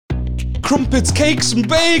crumpets, cakes, and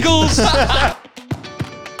bagels.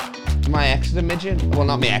 My ex is a midget. Well,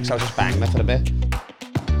 not my ex, I was just banging her for a bit.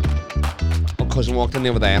 My cousin walked in the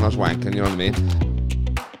other day and I was wanking, you know what I mean?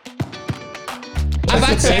 I've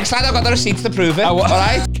had sex, lad, I've got the receipts to prove it,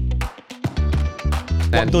 alright?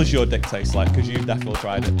 What does your dick taste like? Because you've definitely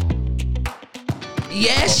tried it.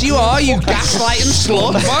 Yes, you are, you gaslighting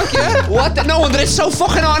slut. Fuck yeah. What? No wonder it's so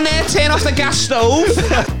fucking hot in there. Turn off the gas stove.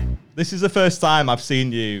 This is the first time I've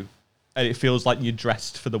seen you, and it feels like you're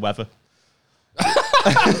dressed for the weather.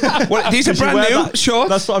 What, these are brand new shorts?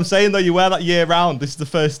 That's what I'm saying, though. You wear that year round. This is the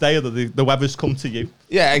first day that the weather's come to you.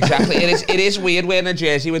 Yeah, exactly. It is weird wearing a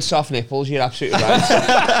jersey with soft nipples. You're absolutely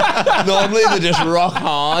right. Normally they're just rock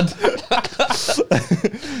hard.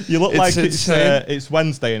 You look like it's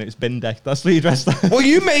Wednesday and it's bin day. That's what you dressed like. Well,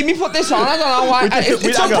 you made me put this on. I don't know why.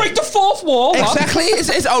 It's on break the fourth wall. Exactly.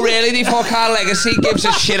 Oh, really? The full car legacy gives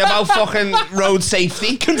a shit about fucking road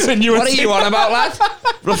safety. Continuity. What are you on about, lad?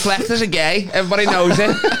 Reflectors are gay. Everybody knows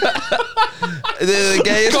it. The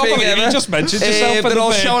gayest thing ever. You just mentioned yourself. They're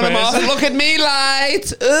all showing them off. Look at me,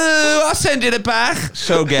 light. Ooh, I'll send you the back.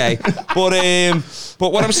 So gay.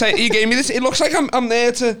 But what I'm saying, you gave me this. It looks like I'm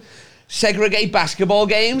there to segregate basketball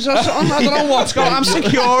games or something. I don't know what's going on. I'm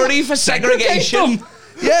security for segregation.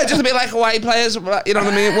 Yeah, just a bit like white players, you know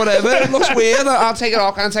what I mean? Whatever. It looks weird. I'll take it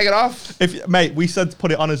off. Can't take it off. Mate, we said to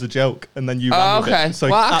put it on as a joke, and then you. Oh, okay. It. So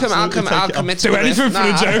well, I'll commit to anything for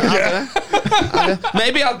a joke. Yeah.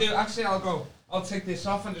 Maybe I'll do. Actually, I'll go. I'll take this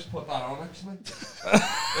off and just put that on. Actually,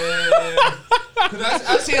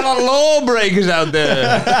 I see a lot of lawbreakers out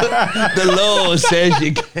there. The law says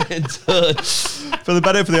you can't touch. For the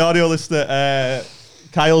benefit of the audio listener,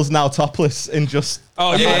 Kyle's now topless in just.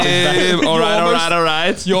 Oh yeah, all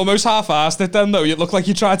right. You almost half-assed it then, though. You look like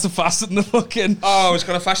you tried to fasten the fucking. Oh, I was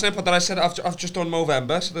gonna fasten it, but then I said I've just done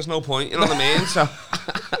Movember, so there's no point. You know what I mean? So.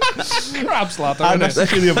 Crab slather. I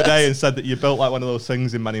messaged you the other day and said that you built like one of those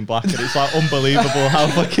things in Men in Black, and it's like unbelievable how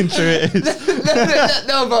fucking true it is.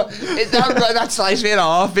 No, but that sliced me in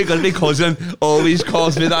half because my cousin always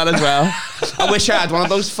calls me that as well. I wish I had one of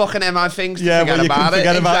those fucking MI things to forget about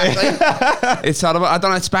it. It's horrible. I don't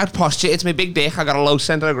know. It's bad posture. It's my big dick. I got a low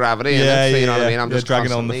center of gravity. Yeah, you know what I mean? I'm just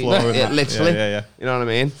dragging on the floor. Literally. Yeah. You know what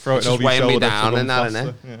I mean? Throw it just over your weighing me shoulder down and that,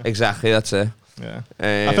 innit? Yeah. Exactly. That's it. Yeah.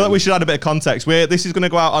 I feel like we should add a bit of context. This is going to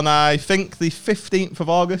go out on, I think, the 15th of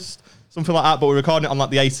August, something like that, but we're recording it on like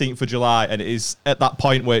the 18th of July, and it is at that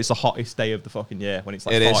point where it's the hottest day of the fucking year, when it's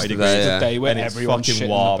like 40 degrees. It's the day where and everyone's fucking shit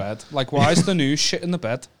warm. in the bed. Like, why is the news shit in the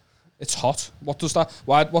bed? It's hot. What does that...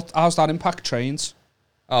 How's that impact trains?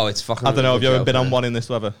 Oh, it's fucking... I don't know, have you ever been on one in this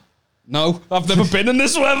weather? No, I've never been in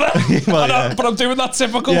this weather. But I'm doing that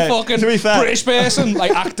typical fucking British person, like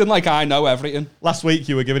acting like I know everything. Last week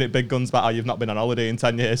you were giving it big guns about how you've not been on holiday in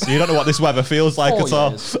 10 years, so you don't know what this weather feels like at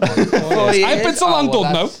all. I've been to London,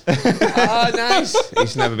 Oh, nice.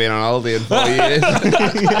 He's never been on holiday in 4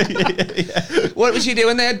 years. What was you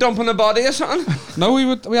doing there, dumping a body or something? No,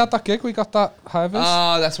 we had that gig, we got that Harvest.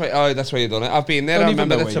 Oh, that's why you done it. I've been there, I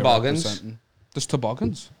remember the toboggans. There's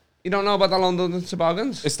toboggans? You don't know about the London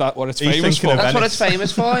toboggans? Is that what it's famous for? That's what it's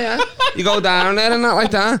famous for, yeah. You go down there and that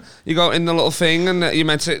like that. You go in the little thing and you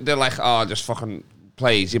meant to, they're like, oh, just fucking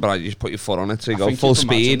play easy, but you just put your foot on it so you go full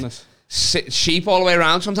speed. Sheep all the way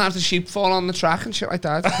around. Sometimes the sheep fall on the track and shit like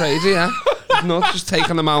that. It's crazy, yeah. It's nuts, just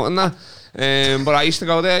taking them out and that. But I used to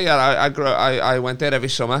go there, yeah. I went there every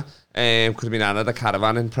summer because my nan had a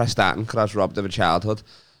caravan in Prestatyn because I was robbed of a childhood.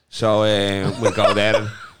 So we'd go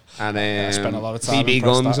there and I spent a lot of time BB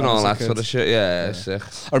guns and all that sort of shit. Yeah, sick.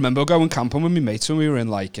 I remember going camping with my mates when we were in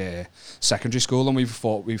like secondary school, and we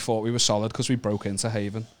thought we were solid because we broke into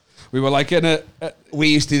Haven. We were like in we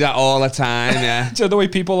used to do that all the time, yeah. Do you know the way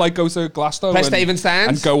people like go to Glasgow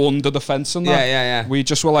and go under the fence and that? Yeah. We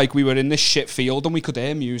just were like, we were in this shit field and we could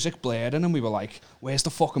hear music blaring and we were like, where's the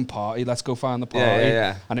fucking party? Let's go find the party.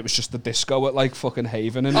 Yeah. And it was just the disco at like fucking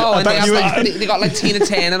Haven. And and they got like Tina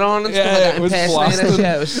Turner on and stuff like that. It was blasted.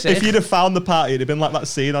 Yeah, it was sick. If you'd have found the party, it'd have been like that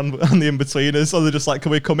scene on the Inbetweeners. So they're just like,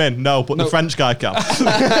 can we come in? No, but the French guy can.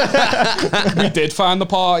 We did find the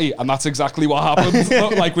party and that's exactly what happened.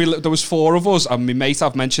 Like there was 4 of us and my mate,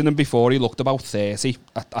 I've mentioned him before, he looked about 30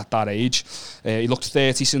 at that age. He looked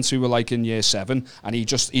 30 since we were like in year 7 and he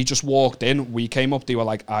just walked in. We came up, they were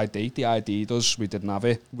like, the ID does. We didn't have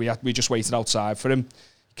it. We just waited outside for him.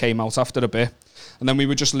 He came out after a bit. And then we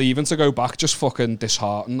were just leaving to go back, just fucking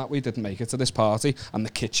disheartened that we didn't make it to this party. And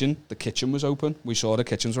the kitchen was open. We saw the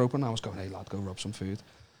kitchens were open. I was going, hey lad, go rub some food.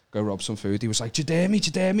 go rob some food. He was like, do you dare me?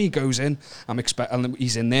 He goes in. And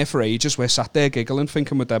he's in there for ages. We're sat there giggling,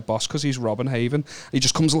 thinking with their boss because he's robbing Haven. He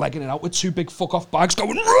just comes legging it out with 2 big fuck off bags,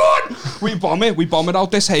 going, run! We bomb it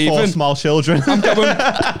out this Haven. 4 small children. I'm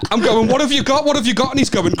going, what have you got? And he's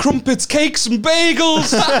going, crumpets, cakes, and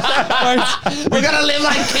bagels. Right. We're gonna live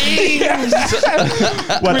like kings.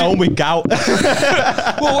 Went home with gout.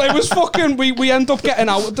 Well, it was fucking. We end up getting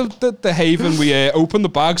out of the Haven. We opened the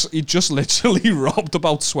bags. He just literally robbed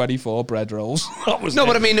about 24 bread rolls. That was No,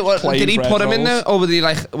 but I mean, did he put them in there, or were they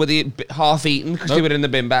half eaten because they were in the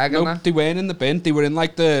bin bag? No, they weren't in the bin. They were in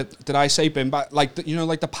like the. Did I say bin bag? Like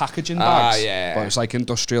like the packaging bags. Yeah. But it's like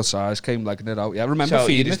industrial size. Came legging it out. Yeah, I remember So you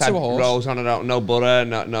feeding it just to had a horse. rolls on it out, no butter,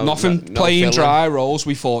 no Nothing, no plain filling. dry rolls.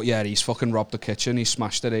 We thought, yeah, he's fucking robbed the kitchen. He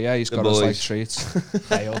smashed it here. He's got us like boys. treats.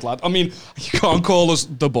 Hey, old lad. I mean, you can't call us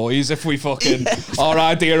the boys if we fucking our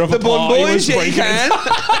idea of The a bun party boys, was yeah, you breaking can.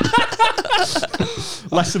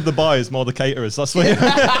 Less of the boys, more the caterers. That's what.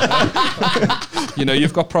 You know,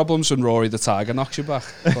 you've got problems when Rory the Tiger knocks you back.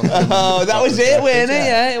 Oh, that was it, wasn't it?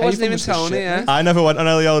 Yeah, it wasn't Haven even was the Tony. shit, Yeah. I never went on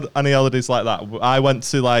any holidays like that. I went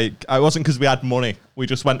to it wasn't because we had money. We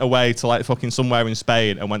just went away to like fucking somewhere in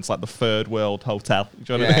Spain and went to like the third world hotel.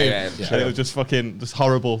 Do you know what I mean? Yeah. And it was just fucking just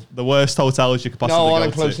horrible. The worst hotels you could possibly No go all to.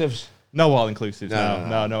 inclusives. No all inclusives.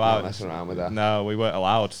 No. Not messing around with that. No, we weren't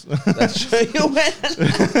allowed. That's true. You went.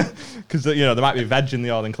 Because there might be veg in the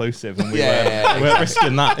all inclusive, and we Yeah, weren't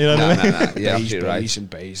risking that. You know what I mean? No. Yeah, Beige, you're right. beige and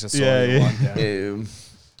beige. That's Yeah, all you yeah. want. Yeah.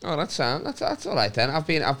 Oh, that's all right then. I've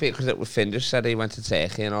been because Finn just said he went to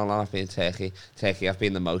Turkey and all that. I've been Turkey. I've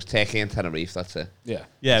been the most. Turkey and Tenerife. That's it. Yeah.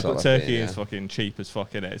 Yeah, That's all but I've Turkey been, is fucking cheap as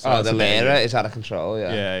fuck, innit? Oh, the lira is out of control.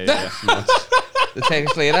 Yeah. The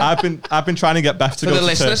Turkish lira. I've been trying to get Beth to For go the to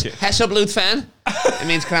listeners, Turkey. Hesa Blut fan. It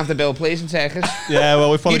means can I have the bill, please, in Turkish. Yeah, well,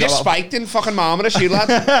 we've You probably got just a lot spiked in fucking Marmaris, you lad.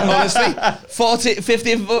 Honestly.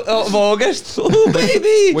 50th of August. Oh,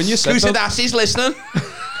 baby. When you said Kusadasi's listening.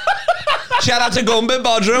 Shout out to Gumby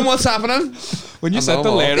Bodrum. What's happening? When you said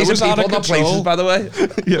the lira These was are out people, of not places, control. by the way.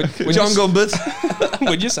 When John you- Gumbert.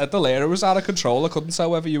 When you said the lira was out of control, I couldn't tell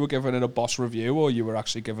whether you were giving it a boss review or you were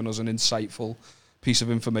actually giving us an insightful piece of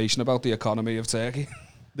information about the economy of Turkey.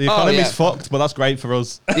 The economy's yeah. fucked, but that's great for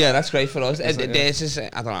us. Yeah, that's great for us. This is, I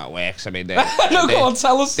don't know how it works. I mean, no, go on,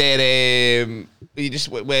 tell us. We're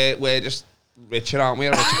just richer, aren't we?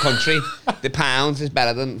 A richer country. The pounds is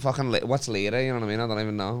better than fucking what's lira? You know what I mean? I don't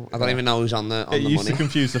even know. I don't even know who's on the It used money. to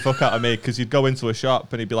confuse the fuck out of me because you'd go into a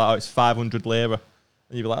shop and he'd be like, "Oh, it's 500 lira,"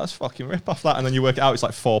 and you'd be like, "That's fucking rip off that," and then you work it out, it's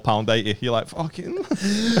like £4.80. You're like, "Fucking."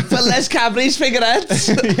 For Les Cadbury's figurettes.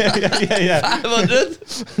 yeah.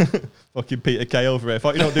 500. Fucking Peter Kay over here.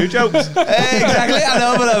 Thought you don't do jokes. Exactly. I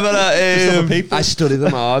know, but other people. I study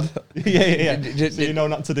them hard. yeah. Did- So you know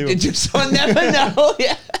not to do You it. just never know.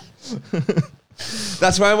 Yeah.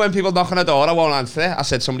 That's why when people knock on the door, I won't answer it. I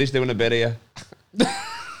said somebody's doing a bit here.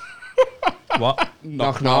 What?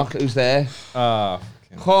 Knock. Who's there? Ah.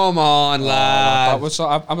 Come on, lad. That was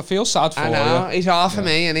I feel sad for I know. you. He's half of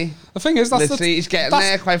me, isn't he? The thing is, that's Literally, he's getting that's-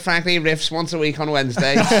 there. Quite frankly, he riffs once a week on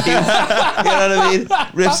Wednesday. You know what I mean?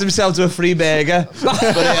 Riffs himself to a free burger.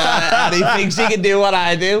 And he thinks he can do what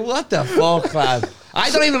I do. What the fuck, lad? I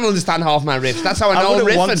don't even understand half my riffs. That's how I I know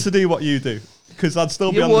wouldn't want riffing. to do what you do because I'd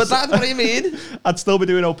still be You on would, the lad? What do you mean? I'd still be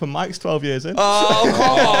doing open mics 12 years in. Oh, come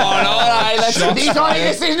on. All right, let's... He's only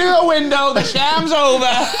listening to the window. The sham's over.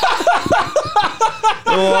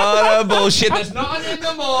 What a bullshit. There's nothing in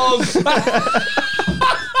the mug.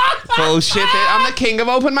 Bullshit. I'm the king of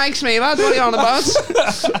open mics, me, lad. What are you on about?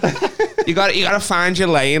 You got to find your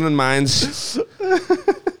lane, and mine's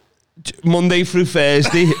Monday through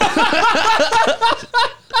Thursday.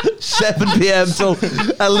 7 p.m. till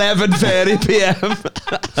 11:30 p.m.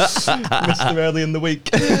 Mr. Early in the week.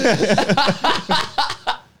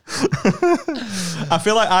 I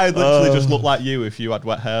feel like I literally just look like you if you had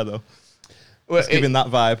wet hair, though. It's giving that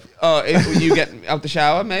vibe. Oh, you get out the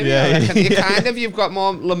shower, maybe? Yeah, I reckon. yeah, You yeah. kind of, you've got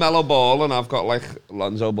more LaMelo Ball, and I've got like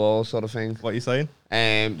Lonzo Ball sort of thing. What are you saying?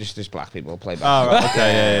 Just black people play Oh, basketball. right.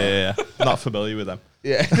 Okay, yeah. Not familiar with them.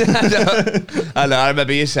 Yeah, I know. I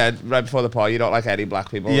remember you said right before the party you don't like any black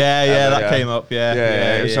people. Yeah, ever, that came up.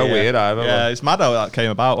 Yeah, it was so weird. I remember. Yeah, it's mad how that came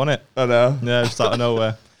about, wasn't it? I know. Yeah, just out of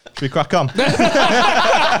nowhere. Should we crack on?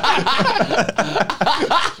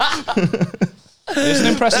 It's an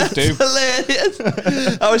impressive do.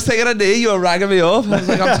 Hilarious. I was thinking of knee, you were ragging me up. I was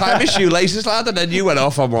like, I'm tying my shoelaces, lad, and then you went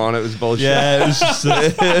off on one. It was bullshit. Yeah, it was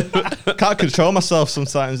just, can't control myself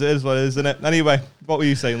sometimes. It is what it is, isn't it? Anyway, what were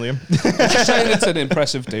you saying, Liam? Just saying it's an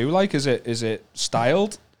impressive do. Like, is it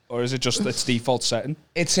styled or is it just its default setting?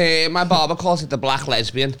 It's my barber calls it the black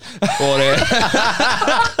lesbian, but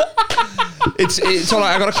it's all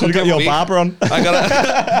right. I got to Should cut have got your barber on. I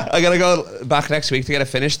gotta go back next week to get it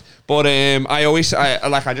finished. But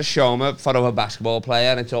I just show him a photo of a basketball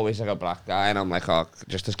player, and it's always like a black guy, and I'm like, oh,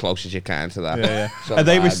 just as close as you can to that. Yeah. So Are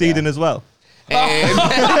they bad, receding as well? It's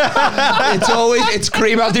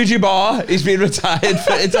Kareem Abdul-Jabbar. He's been retired.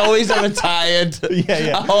 It's always a retired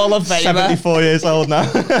Hall of Famer. 74 years old now.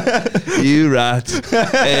 You rat.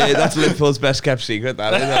 That's Liverpool's best kept secret.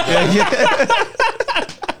 That is.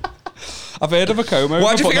 I've heard of a coma.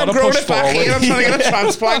 Why do you think I'm growing it back here? I'm trying to get a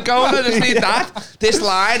transplant going. I just need that. This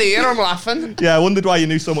line here, I'm laughing. Yeah, I wondered why you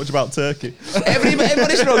knew so much about Turkey.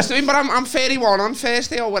 Everybody's roasting me, but I'm 31 on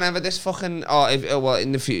Thursday or whenever this fucking...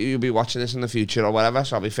 in the future, you'll be watching this in the future or whatever,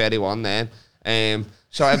 so I'll be 31 then.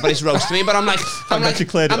 So everybody's roasting me, but I'm like,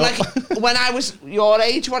 when I was your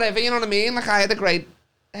age, whatever, you know what I mean? Like, I had a great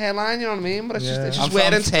hairline, you know what I mean? But it's just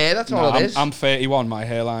wear and tear, that's all it is. I'm 31, my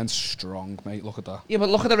hairline's strong, mate, look at that. Yeah, but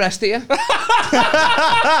look at the rest of you.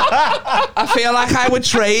 I feel like I would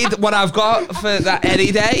trade what I've got for that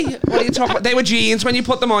any day. What are you talking about? They were jeans when you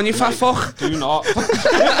put them on, you fat fuck. Do not.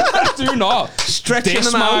 Do not. Stretching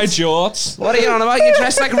Diss them out. my jorts. What are you on about? You're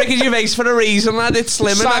dressed like Ricky Gervais for a reason, lad. It's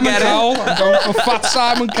slimming, Simon I get Cowell. it. I'm going for fat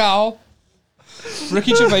Simon Cowell.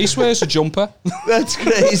 Ricky Gervais wears a jumper. That's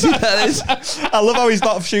crazy, that is. I love how he's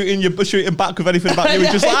not shooting back with anything about you.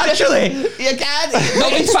 He's just like, actually. You can't. No,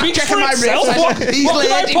 it speaks for itself. What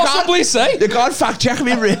can I possibly say? You can't fact check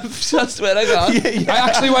me ribs. I swear to God. Yeah. I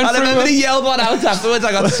actually went I through... remember he yelled one out afterwards.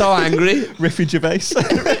 I got so angry. Riffy Gervais.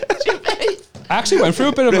 I actually went through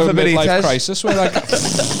a bit of a midlife crisis where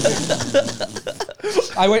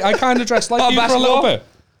I kind of dressed like you for a little bit.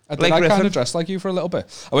 I kind of dressed like you for a little bit.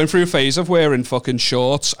 I went through a phase of wearing fucking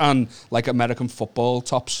shorts and like American football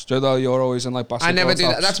tops. Do you know, you're always in like basketball I never do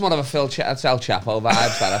tops. that. That's more of a El Chapo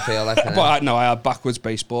vibes that I feel like. But I had backwards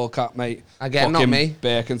baseball cap, mate. Again, not me.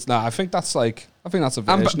 Birkins. Nah, I think that's a version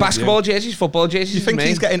And basketball of jerseys, football jerseys. You think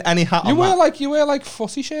he's getting any hat you on that? You wear like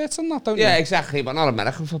footy shirts and that, don't you? Yeah, exactly, but not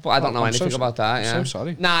American football. I don't know anything about that. Yeah. I'm so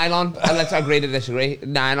sorry. Nylon. Let's agree to disagree.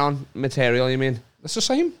 Nylon material, you mean? It's the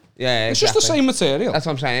same. Yeah, It's just the same material. That's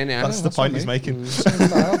what I'm saying, yeah. That's the point he's making. Same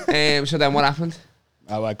style. So then what happened?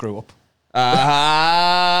 Oh, I grew up.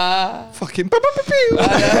 Fucking.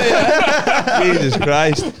 Jesus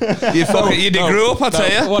Christ. You grew up, I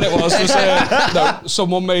tell you. What it was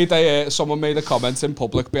someone made a comment in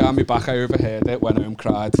public behind my back. I overheard it, went home,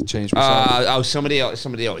 cried, changed myself. Somebody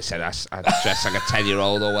always said I dress like a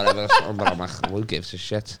 10-year-old or whatever. But I'm like, who gives a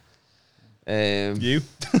shit? You?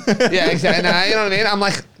 Yeah, exactly. Nah, you know what I mean? I'm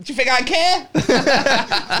like, do you think I care?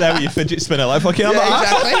 There with your fidget spinner, like fucking.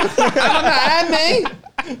 Exactly. I'm a man, me.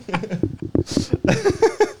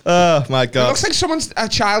 Oh my It god! looks like a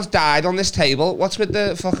child's died on this table. What's with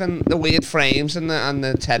the weird frames and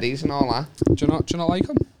the teddies and all that? Do you not like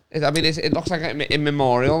them? It looks like an in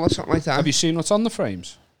memorial or something like that. Have you seen what's on the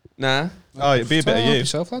frames? Nah. Oh, it'd be a bit of you.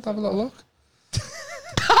 Yourself, lad. Have a little look.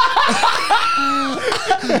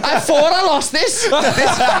 I thought I lost this.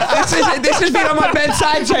 This has been on my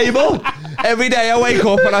bedside table. Every day I wake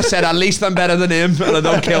up and I said, at least I'm better than him and I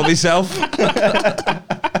don't kill myself.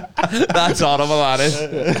 That's horrible, that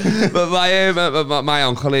is. But my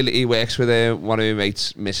uncle, he works with one of my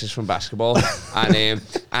mates' missus from basketball, and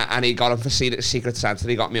he got him for Secret Santa.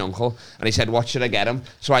 He got me uncle, and he said, "What should I get him?"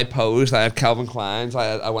 So I posed. I had Calvin Klein's.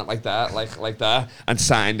 I went like that, like that, and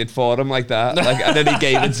signed it for him like that. And then he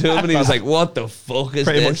gave it to him, and he was like, "What the fuck is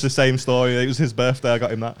Pretty this?" much the same story. It was his birthday. I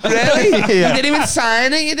got him that. Really? Yeah. You didn't even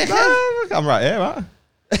sign it, you dickhead? I'm right here, right?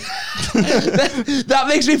 That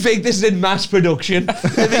makes me think this is in mass production.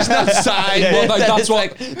 If it's not signed, Yeah, well, that's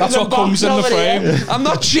what comes in the frame. Here. I'm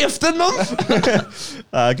not shifting them.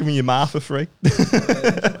 Give me your ma for free.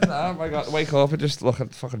 Oh my god! Wake up and just look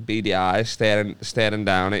at fucking beady eyes staring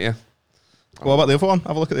down at you. What about the other one?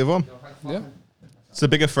 Have a look at the other one. Yeah. It's a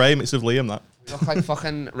bigger frame. It's of Liam, that. Look like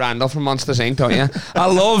fucking Randall from Monsters Inc., don't you? I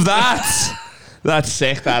love that. That's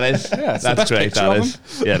sick, that is. Yeah, it's the that's best great, picture that of is.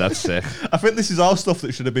 Yeah, that's sick. I think this is all stuff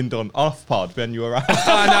that should have been done off pod when you were out. Oh, no,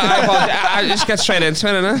 I just get straight into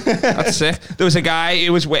it, innit? That's sick. There was a guy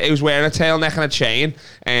who was wearing a tailneck and a chain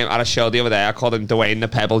at a show the other day. I called him Dwayne the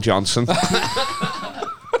Pebble Johnson.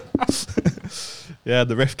 Yeah,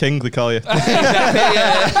 the Riff King, they call you. Exactly,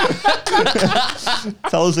 yeah.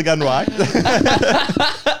 Tell us again why.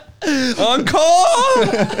 Encore!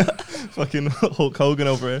 Fucking Hulk Hogan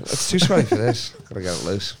over here. It's too sweaty for this. Gotta get it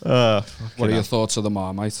loose. What are your thoughts of the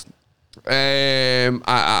Marmite?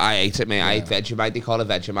 I ate it, mate. I ate Vegemite. They call it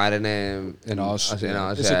Vegemite In Oz. In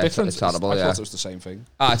Oz, Is yeah. it different? It's horrible, I yeah. thought it was the same thing.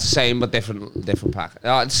 Oh, it's the same, but different pack.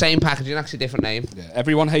 Same packaging, actually different name. Yeah,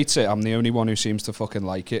 everyone hates it. I'm the only one who seems to fucking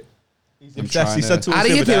like it. He said to us How do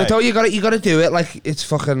the you other do it day- though? You gotta do it like it's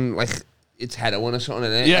fucking like it's heroin or something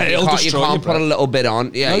in it. Yeah, you it'll can't, you destroy can't your put a little bit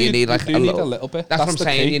on. Yeah, No, you need like do need a little bit. That's what I'm the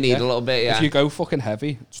saying. key, You need a little bit. Yeah. If you go fucking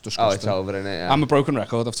heavy, it's Oh, disgusting. it's over in it. Yeah. I'm a broken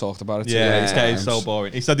record. I've talked about it. Yeah, it's getting times. so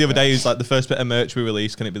boring. He said the other day, he was like, the first bit of merch we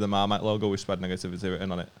released, can it be the Marmite logo with spread negativity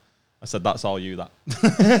written on it? I said, that's all you, that.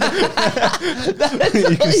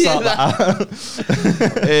 You can sort that out.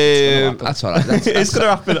 That's all right. It's going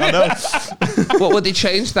to happen, I know. What would they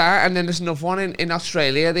change that? And then there's another one in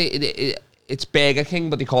Australia. It's Burger King,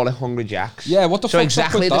 but they call it Hungry Jack's. Yeah, what the So fuck's up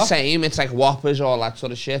exactly with the that? same. It's like Whoppers, all that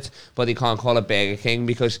sort of shit. But they can't call it Burger King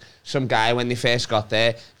because some guy, when they first got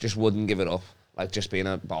there, just wouldn't give it up. Like just being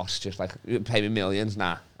a boss, just like pay me millions.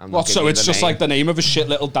 Nah, I'm not What? giving So you it's the just name. like the name of a shit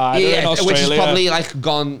little diner in Yeah, Australia. which is probably like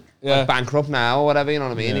gone Yeah. like, bankrupt now or whatever. You know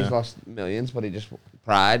what I mean? Yeah. He's lost millions, but he just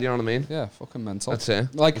pride. You know what I mean? Yeah, fucking mental. That's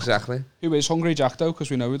it. Like, Exactly. who is Hungry Jack though? Because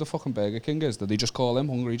we know who the fucking Burger King is. Did they just call him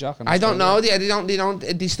Hungry Jack? in I don't Australia? know. They don't.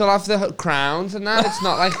 They still have the crowns and that. It's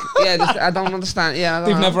not like I don't understand. Yeah, I don't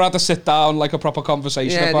They've know. never had to sit down like a proper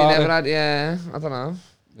conversation Yeah, about they never it. had. Yeah, I don't know.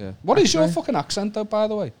 Yeah. What is your Actually. fucking accent though? By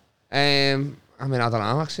the way, I mean, I don't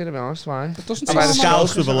know. Actually, to be honest, why? it doesn't I'm sound a like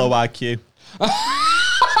scouse with a low IQ.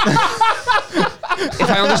 If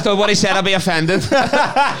I understood what he said, I'd be offended.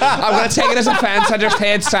 I'm gonna take it as offence. I just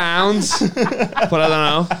heard sounds, but I don't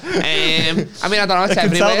know. I mean, I don't know. It's I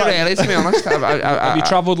can tell everywhere, that- really. To be honest, Have you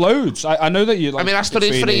travelled loads? I know that you. Like, I mean, I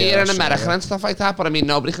studied for a between year in Australia. America and stuff like that, but I mean,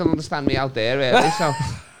 nobody can understand me out there, really. So,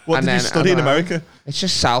 What and did you then, study I in don't know. America? It's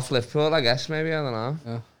just South Liverpool, I guess. Maybe I don't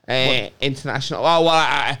know. Yeah. International. Oh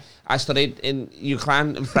well, I studied in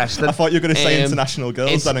UCLan in Preston. I thought you were going to say Um, international girls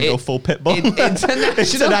it's- then and go full pitbull. International.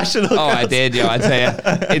 International Oh, I girls. did, I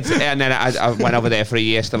tell you. And then I went over there for a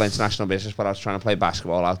year, still international business, but I was trying to play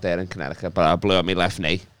basketball out there in Connecticut, but I blew up my left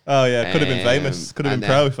knee. Oh, yeah, could have been famous. Could have and been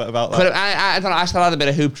pro if about Could that. have, I don't know, I still had a bit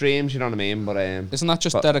of hoop dreams, you know what I mean? But Isn't that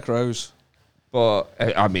just But- Derek Rose?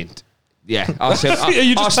 I mean, yeah, our, You just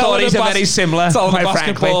our telling stories a are very bas- similar. telling a quite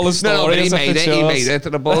frankly. basketball No, story but he as if made it's it. He yours. made it to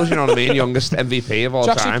the Bulls. You know what I mean? Youngest MVP of all Do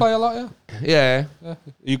you actually time. play a lot? Yeah. Yeah, Yeah. Are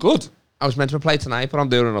you good? I was meant to play tonight, but I'm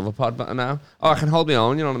doing another pod better now. Oh, I can hold my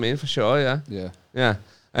own. You know what I mean? For sure. Yeah, Yeah.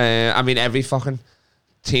 yeah. I mean, every fucking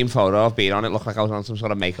team photo I've been on, it looked like I was on some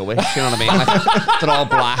sort of Make-A-Wish. You know what I mean? Like they're all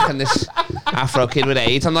black and this Afro kid with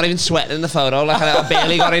AIDS. I'm not even sweating in the photo. Like I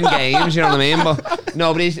barely got in games. You know what I mean? But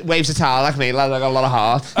nobody waves a towel like me. Like I got a lot of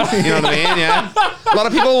heart. You know what I mean? Yeah. A lot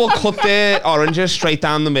of people will cut their oranges straight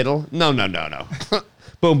down the middle. No.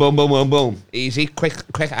 Boom, boom, boom, boom, boom. Easy, quick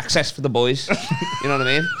access for the boys. You know what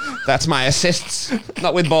I mean? That's my assists.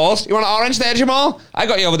 Not with balls. You want an orange there, Jamal? I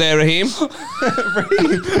got you over there, Raheem.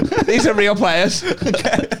 These are real players.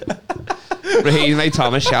 Raheem, mate,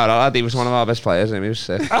 Thomas, shout out. Lad. He was one of our best players. And he was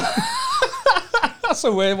sick.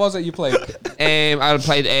 So where was it you played? I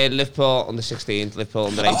played Liverpool under 16, Liverpool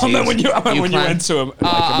under 18. And then when you went to him,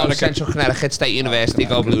 like America. Central Connecticut State University,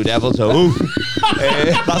 go Blue Devils. Oh.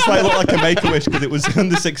 That's why it looked like a Make-A-Wish, because it was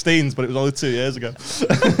under 16s, but it was only 2 years ago.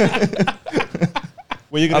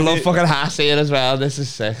 Were you I gonna love be- fucking Haas here as well. This is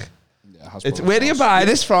sick. Yeah, has It's, been where do you awesome. buy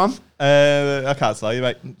this from? I can't tell you,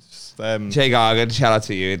 mate. Just, Jay Gargan, shout out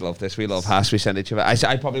to you. He'd love this. We love Haas. We send each other.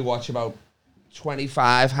 I probably watch about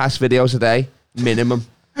 25 Haas videos a day, minimum.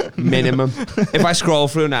 If I scroll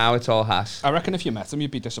through now, it's all Haas. I reckon if you met him,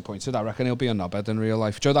 you'd be disappointed. I reckon he'll be a knobhead in real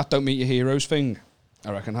life. Joe, that don't meet your heroes thing.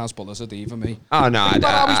 I reckon Hasbull is a diva, me. Oh no, He's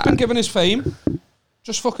always been given his fame.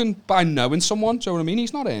 Just fucking by knowing someone. Do you know what I mean?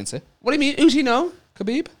 He's not earned it. What do you mean? Who's he know?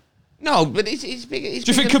 Khabib? No, but he's big. He's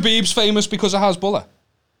Do you think big Khabib's famous because of Hasbulla?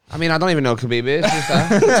 I mean, I don't even know who Khabib is. Is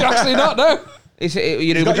that? Do you actually not know? Is it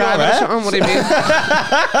you Uber got your driver or hair? something? What do you mean?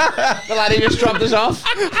 The lad who just dropped us off.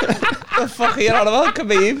 The fuck are you on about,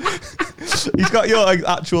 Khabib? he's got your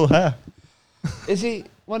actual hair. Is he?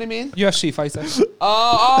 What do you mean? UFC fighter.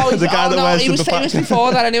 The guy that wears he the was famous backpack.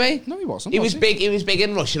 before that anyway. No, he wasn't. He was big. He was big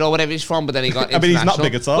in Russia or whatever he's from, but then he got. I mean, he's not international.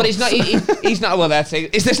 big at all. But he's not. He's not. Well, that's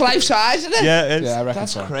it. Is this life size? Isn't it? Yeah, it's, Yeah, I reckon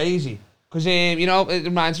That's so. crazy. Because you know, it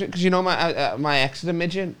reminds me. Because you know, my ex is a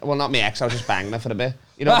midget. Well, not my ex. I was just banging her for a bit.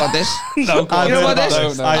 You know about this? No, I You know heard about this?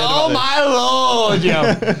 this. No, I heard Oh about my lord,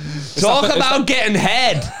 yo! Talk about getting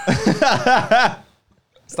head.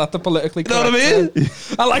 Is that the politically You know what I correct mean?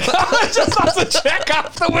 I like that. I just have to check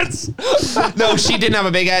afterwards. No, she didn't have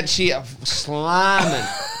a big head. She slamming,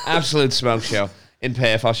 absolute smoke show in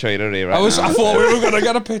Perth. I'll show you the rear. Right I now. thought we were going to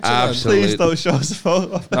get a picture. then. Absolutely. Please don't show us a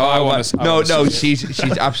photo. No, I want to. No, she's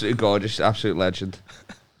absolutely gorgeous, absolute legend.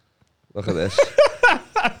 Look at this,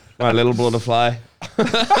 my little butterfly.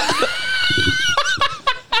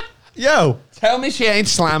 Yo, Tell me she ain't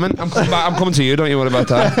slamming. I'm coming to you. Don't you worry about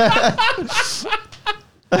that.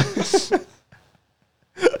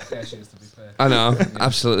 Yeah, she is, to be fair. I know,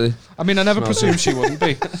 absolutely. I mean, I never presumed she wouldn't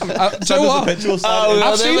be. Do you know what?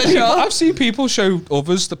 I've seen people show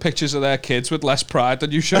others the pictures of their kids with less pride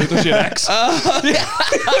than you showed us your ex. You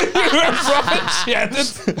were proper chedded.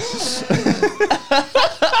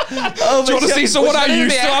 Do you want to see someone I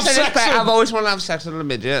used to have sex with? I've always wanted to have sex with a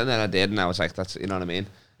midget, and then I did, and I was like, that's, you know what I mean?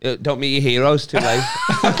 Don't meet your heroes too late.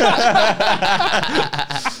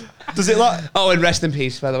 Does it like... Oh, and rest in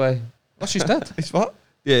peace, by the way. Oh, she's dead. It's what?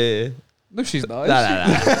 Yeah. No, she's not.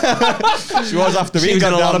 No. She was after me. She was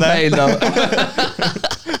in a lot of pain, though.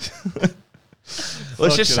 Well,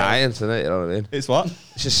 it's just Fucking science, isn't it? You know what I mean? It's what?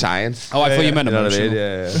 It's just science. Oh, I thought you meant You know what I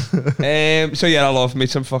emotional. mean? Yeah. So yeah, I love me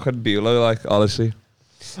some fucking Bueller, like, honestly.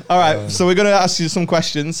 All right, so we're going to ask you some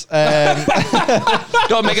questions.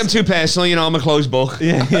 Don't make them too personal, you know, I'm a closed book.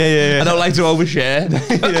 Yeah. I don't like to overshare.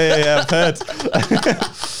 yeah, I've heard.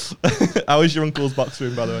 How is your uncle's box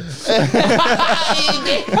room, by the way?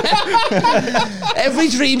 Every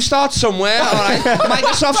dream starts somewhere, all right?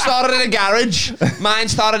 Microsoft started in a garage. Mine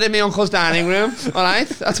started in my uncle's dining room, all right?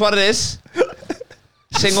 That's what it is.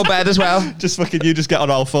 Single bed as well. Just fucking, you just get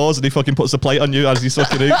on all fours and he fucking puts a plate on you as you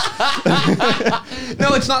sucking eat.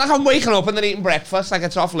 No, it's not like I'm waking up and then eating breakfast. Like,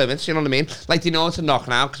 it's off limits, you know what I mean? Like, do you know it's a knock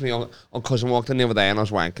now? Because my cousin walked in the other day and I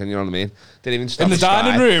was wanking, you know what I mean? Didn't even stop In the to try.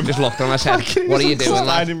 dining room? Just looked at him and I said, what are you doing,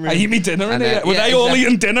 lad? I eat me dinner in And here. then- Were yeah, they all exactly.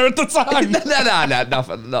 eating dinner at the time?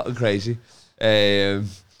 No, nothing crazy.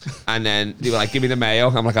 And then they were like, give me the mayo.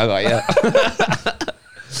 I'm like, I got you.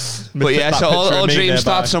 But yeah, so all dreams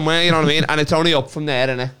start somewhere, you know what I mean? And it's only up from there,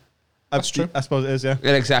 innit? That's true. I suppose it is, yeah.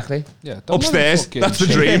 Yeah, exactly. Yeah, don't Upstairs. fucking That's the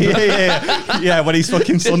shit. dream. Yeah, when his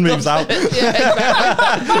fucking son moves out. Yeah,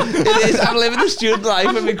 exactly. It is. I'm living the student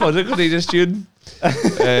life with my cousin because he's a student.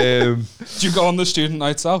 Do you go on the student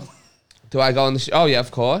nights out? Do I go on the... Oh, yeah, of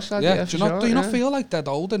course. Do for you not sure, feel like dead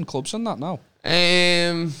old in clubs and that now?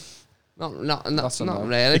 Not That's a not no.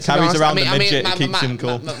 really. He to be carries honest. around the midget, it keeps him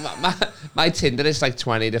cool. My Tinder is like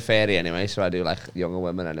 20 to 30 anyway, so I do like younger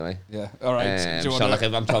women anyway. Yeah, all right. Do you So wanna- like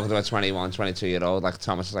if I'm talking to a 21, 22-year-old, like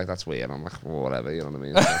Thomas is like, that's weird. I'm like, well, whatever, you know what I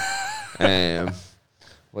mean? So,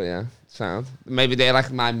 but yeah, sound. Maybe they're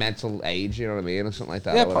like my mental age, you know what I mean, or something like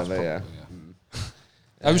that. Yeah, or whatever, possibly, yeah.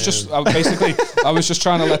 I was just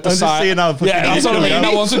trying to let the I'm just seeing how fucking Yeah, that's what I mean.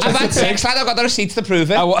 I wanted I've to had sex, lad. I've got the receipts to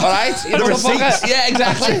prove it. All right, you know Receipts? what? Yeah,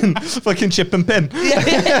 exactly. Fucking chip and pin.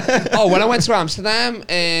 Yeah. Oh, when I went to Amsterdam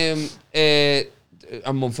a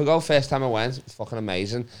month ago, first time I went, fucking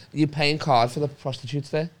amazing. You're paying card for the prostitutes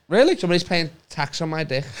there. Really? Somebody's paying tax on my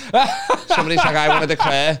dick. Somebody's like, I want to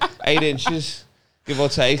declare 8 inches, give or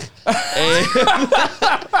take.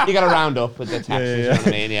 You got to round up with the taxes, you know what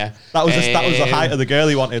I mean? Yeah. That was the height of the girl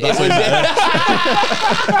he wanted. That's what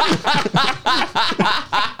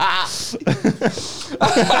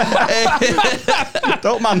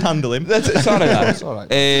Don't manhandle him. It's all right. It's all right.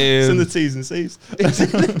 It's in the T's and C's.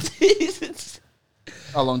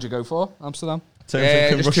 How long did you go for, Amsterdam?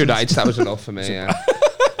 Just 2 nights, that was enough for me, yeah.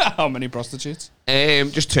 How many prostitutes?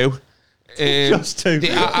 Just 2. Just 2. They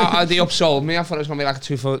upsold me. I thought it was going to be like a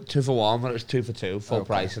 2 for 1, but it was 2 for 2, full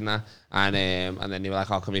price and that. And then they were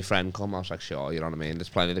like, "Oh, can my friend come?" I was like, "Sure," you know what I mean. There's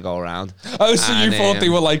plenty to go around. Oh, so you And, thought they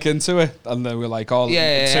were like into it, and they were like, "Oh,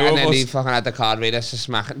 yeah, two and of then us." he fucking had the card reader to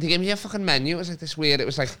smack it. They gave me a fucking menu. It was like this weird. It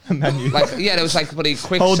was like Menu. like yeah, it was like bloody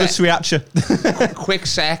quick. Hold the sweatcha. Quick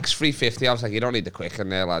sex, $3.50. I was like, you don't need the quick in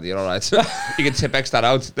there, lad. You're all right. You can tip that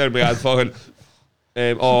out. Then we had fucking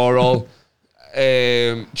oral,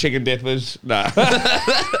 chicken dippers. Nah.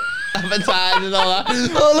 Appetite and all that.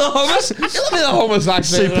 Oh, the hummus. You love me the hummus,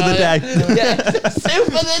 actually. Soup of the day. Yeah. Soup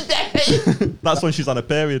of the day. That's when she's on a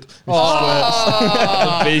period.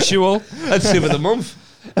 Oh. Visual. That's soup of the month.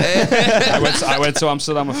 I went to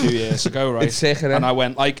Amsterdam a few years ago, right? It's sick, innit? And I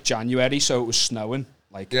went like January, so it was snowing.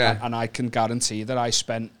 Like, Yeah. and I can guarantee that I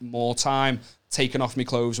spent more time taking off my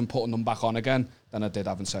clothes and putting them back on again than I did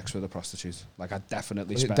having sex with a prostitute. Like, I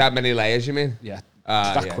definitely spent That many layers, you mean? yeah,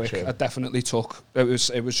 Yeah, quick. true. I definitely took. It was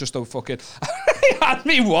just a fucking. He had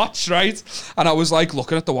me watch, right, and I was like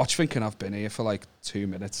looking at the watch, thinking I've been here for like 2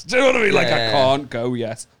 minutes. Do you know what I mean? Like Yeah. I can't go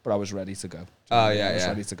yet, but I was ready to go. Do you know what I mean? I was yeah.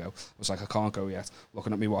 ready to go. I was like, I can't go yet.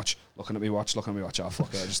 Looking at me watch. Oh fuck it!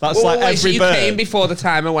 I just That's like so every you bird. came before the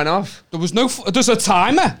timer went off. there was no. There's a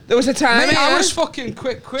timer. There was a timer. Mate, I yeah. was fucking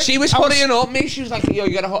quick. She was putting up me. She was like, "Yo,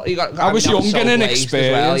 you got." I was young and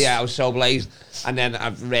inexperienced. Well, yeah, I was so blazed. And then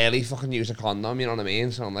I've rarely fucking used a condom. You know what I mean?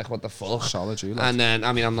 So I'm like, "What the fuck?" Solid, you lad. And then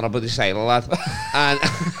I mean, I'm not a bloody sailor lad, and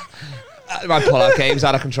my pull-out game's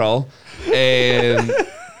out of control.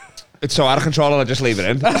 It's so out of control, and I just leave it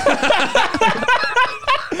in.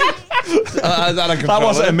 That That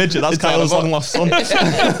wasn't a midget. That's It's all Kyle's about- long lost son.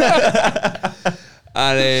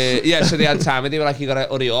 And yeah, so they had time and they were like, you gotta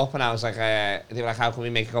hurry up. And I was like, they were like, how can we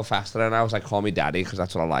make it go faster? And I was like, call me daddy, because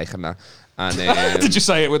that's what I like. And did you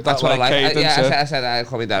say it with that that's what like I like? cadence? I said,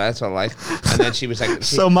 call me daddy, that's what I like. And then she was like,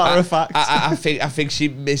 So matter of fact. I think she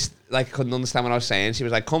missed, like, couldn't understand what I was saying. She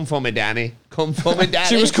was like, come for me, Danny. Come for me, Danny.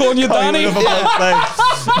 She was calling you Danny.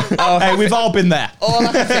 Hey, we've all been there. All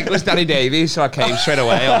I could think was Danny Davies, so I came straight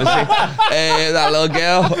away, obviously. That little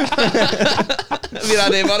girl. Have you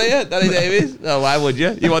had him on here, Danny Davies? No, why would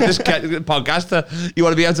you? You want this podcast you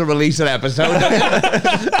want to be able to release an episode, don't you?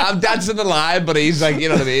 I'm dancing the line, but he's like, you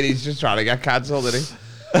know what I mean? He's just trying to get cancelled, isn't he?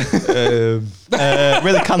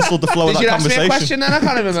 Really cancelled the flow of that Did you ask conversation. me a question then? I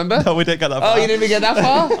can't even remember. No, we didn't get that far. Oh, you didn't even get that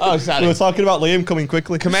far? Oh, sorry. We were talking about Liam coming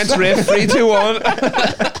quickly. Commence riff, 3, 2, 1.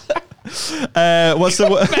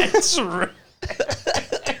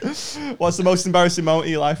 What's the most embarrassing moment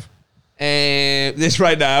of your life? This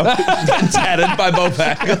right now. Tethered by both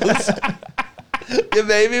ankles. You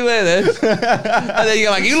made me wear this. And then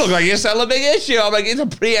you're like, you look like you're selling a big issue. I'm like, it's a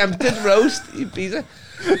preempted roast, you piece of...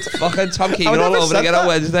 Fucking Tom Keegan all over again on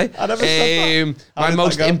Wednesday. I never said that. My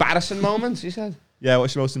most embarrassing moments, you said? Yeah,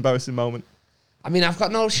 what's your most embarrassing moment? I mean, I've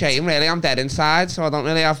got no shame, really. I'm dead inside, so I don't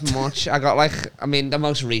really have much. I got, like, I mean, the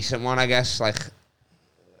most recent one, I guess, like...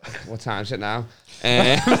 What time is it now?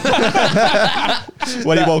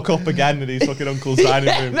 When he woke up again in his fucking uncle's dining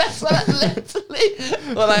room. That's what I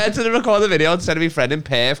literally... Well, I had to record the video and send my friend in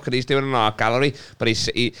Perth because he's doing an art gallery, but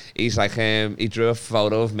he's like, he drew a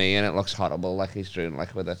photo of me and it looks horrible, like he's drawn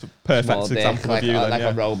like with a perfect small example dick, of like, you then, like yeah.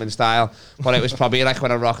 a Roman style. But it was probably like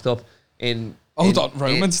when I rocked up in... Hold on,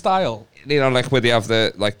 Roman style? You know, like where they have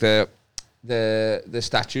the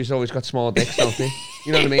statues always got small dicks, don't they?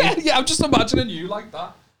 You know what I mean? Yeah, I'm just imagining you like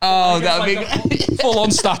that. Oh, Like, that would it's be... like a full-on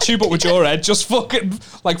statue, but with your head, just fucking,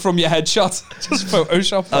 like, from your headshot. Just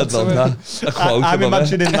Photoshop. I'd love that. A quote I'm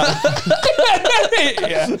above it. imagining that.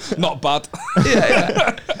 Yeah, not bad.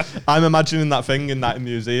 Yeah. I'm imagining that thing in that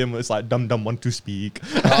museum where it's like dum dum want to speak,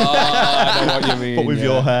 Oh, I know what you mean. but with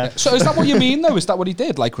your hair. So is that what you mean, though? Is that what he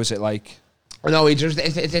did? Like, was it like... No, he just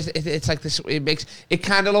it's like this. It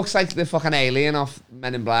kind of looks like the fucking alien off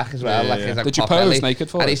Men in Black as well. Yeah, like, yeah. He's like Did you Potbelly. pose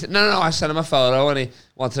naked for and it? he said, no, I sent him a photo and he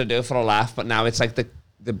wanted to do it for a laugh. But now it's like the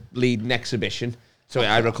leading exhibition. So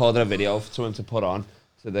I recorded a video to him to put on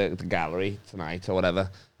to the gallery tonight or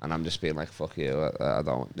whatever. And I'm just being like, fuck you. I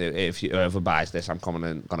don't. If you ever buys this, I'm coming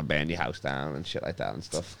and gonna burn your house down and shit like that and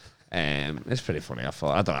stuff. It's pretty funny. I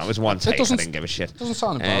thought. I don't know. It was one take. I didn't give a shit. It doesn't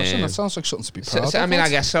sound embarrassing. That sounds like something to be proud of. I mean, I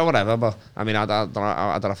guess so, whatever. But I mean, I don't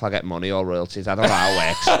know if I get money or royalties. I don't know how it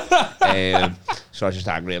works. So I was just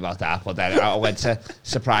angry about that. But then I went to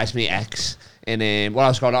surprise me ex in well, I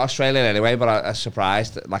was going to Australia anyway, but I was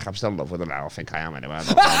surprised. Like, I'm still in love with her now. I think I am anyway. I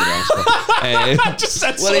don't know, to be honest, but, I just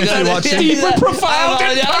said what are you something gonna watch deep and profound.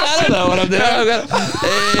 I don't know what I'm doing.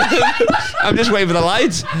 I'm just waiting for the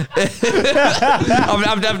lights.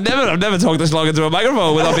 I've never talked this long into a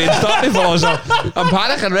microphone without being stopped before, so I'm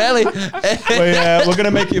panicking really. We're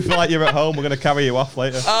gonna make you feel like you're at home. We're gonna carry you off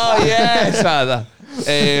later. Oh yeah, it's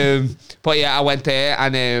but yeah, I went there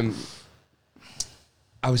and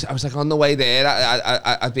I was like on the way there.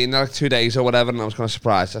 I'd been there like 2 days or whatever, and I was kind of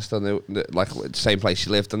surprised. I still knew like the same place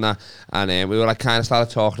she lived and that. And we were like kind of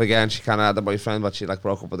started talking again. She kind of had a boyfriend, but she like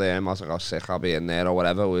broke up with him. I was like, oh sick, I'll be in there or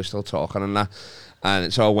whatever. We were still talking and that.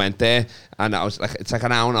 And so I went there, and I was like, it's like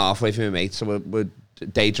an hour and a half away from my mates, so we're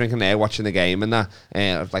day drinking there, watching the game and that,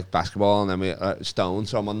 like basketball, and then we Stone.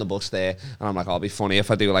 So I'm on the bus there, and I'm like, oh, it'll be funny if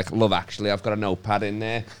I do like Love Actually. I've got a notepad in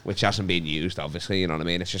there which hasn't been used, obviously. You know what I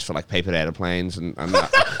mean? It's just for like paper airplanes and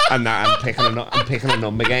that, and I'm picking a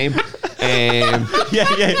number game.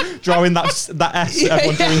 Yeah, drawing that S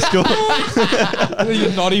everyone doing in school.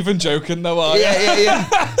 You're not even joking, though, are you? Yeah.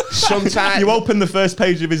 Sometimes You open the first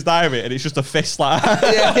page of his diary and it's just a fist like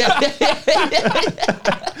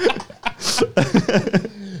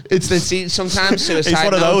It's sometimes suicide. It's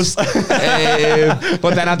one of notes. those.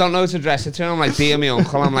 But then I don't know how to address it to him. I'm like, dear me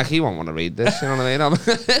uncle. I'm like, he won't want to read this. You know what I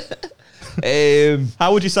mean?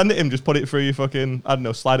 How would you send it him? Just put it through your fucking, I don't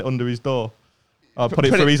know, slide it under his door. Or put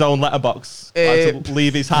it through his own letterbox. Like to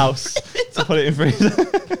leave his house. To put it in through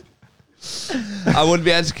his... I wouldn't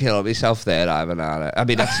be able to kill myself there either. I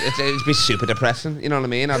mean, it'd be super depressing. You know what I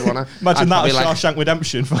mean? I'd want to Imagine that as Shawshank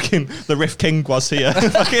Redemption. Fucking the Riff King was here.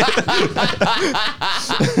 That'd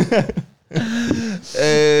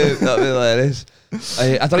be hilarious.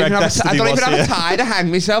 I don't even have a tie to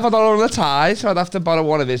hang myself. I don't own a tie, so I'd have to borrow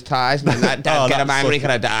one of his ties. And then Dad get him angry,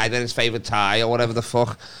 can I die? Then his favourite tie or whatever the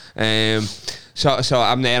fuck. So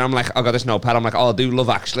I'm there, I'm like, I got this notepad, I'm like, oh, I'll do Love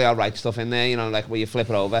Actually, I'll write stuff in there, you know, like where you flip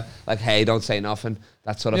it over, like, hey, don't say nothing,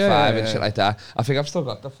 that sort of vibe and shit like that. I think I've still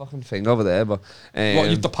got the fucking thing over there, but... what,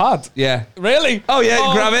 you've the pad? Yeah. Really? Oh,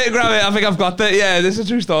 yeah, grab it, I think I've got it, yeah, this is a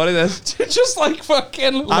true story, this. Just like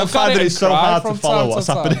fucking I find that it's so hard to follow what's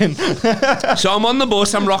happening. So I'm on the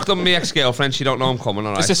bus, I'm rocked up with my ex-girlfriend, she don't know I'm coming,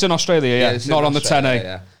 alright? Is this in Australia, yeah? Not on the 10A?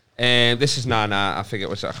 Yeah. This is I think it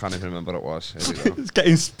was. I can't even remember what it was. Here we go. It's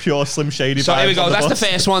getting pure Slim Shady. So here we go. That's the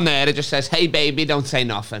first one there. It just says, "Hey baby, don't say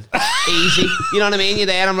nothing." Easy. You know what I mean? You're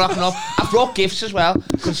there. I'm rocking up. I brought gifts as well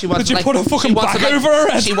because she wanted. Did you put a fucking bag over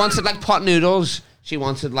her head? She wanted like pot noodles. She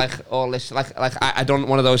wanted like all this. Like I done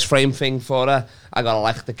one of those frame thing for her. I got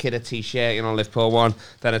like the kid a t-shirt, you know, Liverpool one.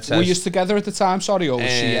 Then it says. Were you together at the time? Sorry, or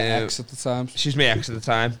was she your ex at the time? She's my ex at the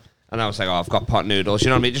time. And I was like, oh, I've got pot noodles. You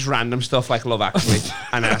know what I mean? Just random stuff like Love Actually.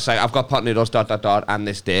 And then I was like, I've got pot noodles, ... and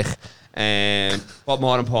this dick. But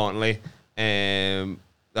more importantly,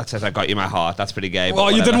 that says I got you my heart. That's pretty gay. Oh,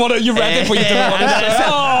 you didn't want to, you read it, but you didn't want to say it.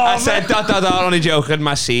 I said, ... only joking,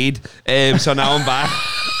 my seed. So now I'm back.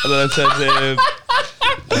 And then it says...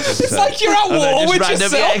 it's like you're at war with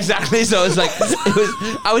yourself. Yeah, exactly. So it's like,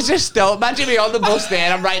 I was just stoked. Imagine me on the bus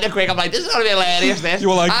there. I'm writing it quick. I'm like, this is gonna be hilarious. This. You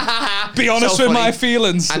were like, be honest with my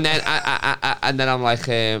feelings. And then, I'm like,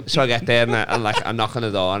 so I get there and I knock on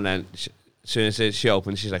the door, and then as soon as she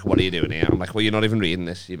opens, she's like, "What are you doing here?" I'm like, "Well, you're not even reading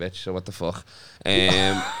this, you bitch. So what the fuck?"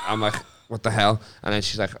 I'm like, "What the hell?" And then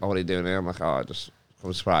she's like, "Oh, what are you doing here?" I'm like, "Oh, I just."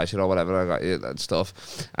 Come surprise you or whatever, I got you that stuff.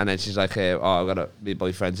 And then she's like, oh, I've got my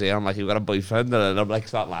boyfriend's here. I'm like, you've got a boyfriend? And then I'm like,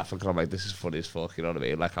 start laughing because I'm like, this is funny as fuck, you know what I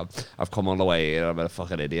mean? Like, I've come all the way here, I'm a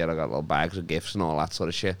fucking idiot, I got little bags of gifts and all that sort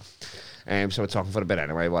of shit. So we're talking for a bit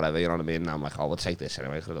anyway, whatever, you know what I mean? And I'm like, oh, we'll take this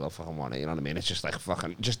anyway because I don't fucking want it, you know what I mean? It's just like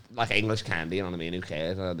fucking, just like English candy, you know what I mean? Who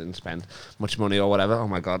cares? I didn't spend much money or whatever. Oh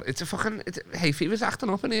my God, it's a fucking, hay fever's acting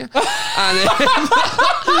up in here. And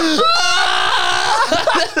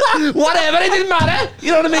whatever, it didn't matter.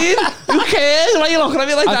 You know what I mean? Who cares? Why are you looking at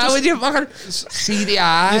me like that with your fucking seedy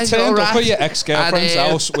eyes? You turned up at your ex-girlfriend's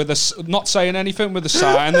house with not saying anything, with a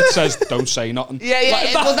sign that says, don't say nothing. Yeah.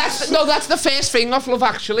 Like, well, that's the first thing off Love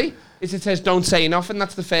Actually. Is it says don't say nothing.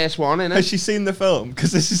 That's the first one, innit? Has she seen the film?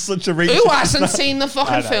 Because this is such a reach. Who hasn't seen the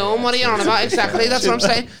fucking film? What are you on about? Exactly, that's what I'm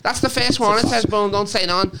saying. That's the first one. It says boom, don't say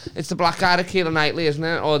nothing. It's the black guy to Keira Knightley, isn't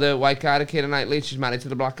it? Or the white guy to Keira Knightley. She's married to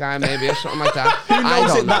the black guy, maybe, or something like that. Who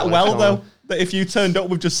knows it that well, though? That if you turned up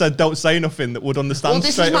with just said don't say nothing, that would understand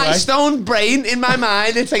straight away. Well, this is my stone brain in my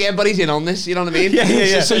mind. It's like everybody's in on this, you know what I mean?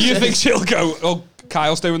 Yeah. So you think she'll go, oh,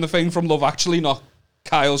 Kyle's doing the thing from Love Actually, not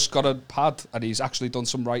Kyle's got a pad and he's actually done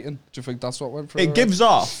some writing. Do you think that's what went through? It gives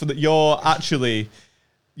off that you're actually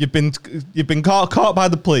you've been caught by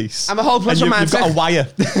the police. I'm a hopeless romantic. You've got a wire.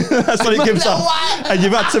 That's what it gives off. And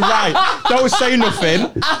you've had to write. Don't say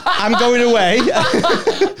nothing. I'm going away.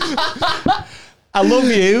 I love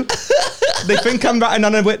you. They think I'm writing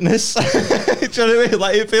on a witness. Do you know what I mean?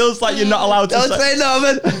 Like, it feels like you're not allowed to Don't say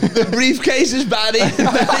nothing. The briefcase is Barry at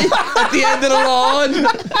the end of the lawn.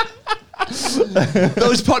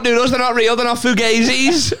 Those pot noodles, they're not real, they're not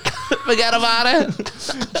fugazis. Forget about it.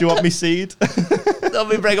 Do you want me seed? Don't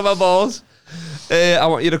be breaking my balls. I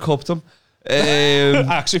want you to cup them. So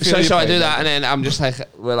I do that, and then I'm just like,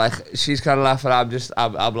 she's kind of laughing.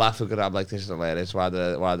 I'm laughing because I'm like, this is hilarious. Why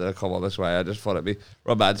did I come on this way? I just thought it'd be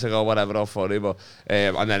romantic or whatever, or funny. But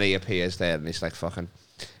and then he appears there, and he's like fucking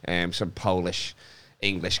some Polish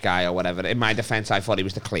English guy or whatever. In my defense, I thought he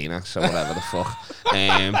was the cleaner, so whatever the fuck.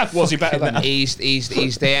 Was he better than that?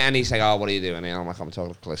 He's there, and he's like, oh, what are you doing here? I'm like, I'm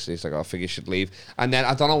talking to Calista. He's like, oh, I think you should leave. And then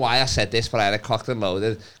I don't know why I said this, but I had it cocked and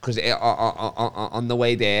loaded because on the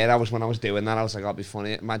way there, when I was doing that, I was like, oh, it'd be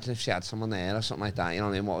funny. Imagine if she had someone there or something like that. You know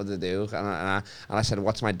what I mean? What would they do? And I said,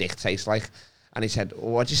 what's my dick taste like? And he said,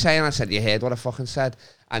 what'd you say? And I said, you heard what I fucking said?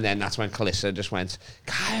 And then that's when Calista just went,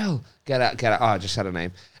 Kyle, get out. Oh, I just said her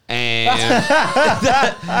name. It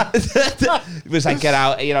was like, get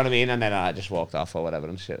out, you know what I mean? And then I just walked off or whatever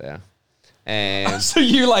and shit, yeah. So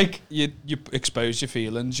you expose your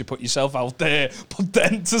feelings, you put yourself out there, but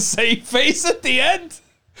then to save face at the end,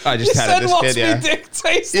 I just you said, what's me dick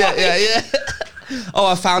taste like? Yeah. Oh,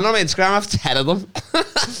 I found on Instagram, I've 10 of them.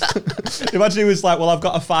 Imagine he was like, well, I've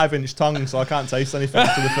got a 5-inch tongue, so I can't taste anything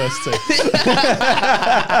to the first two.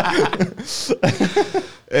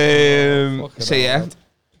 So yeah,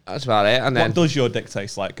 that's about it. And then, what does your dick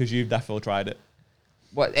taste like? Because you've definitely tried it.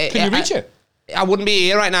 Can you reach it? I wouldn't be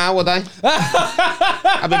here right now, would I?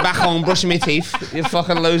 I'd be back home brushing my teeth. You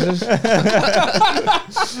fucking losers.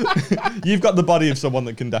 You've got the body of someone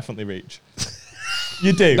that can definitely reach.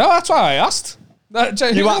 You do. No, that's why I asked.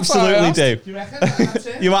 You absolutely do. Do you reckon that's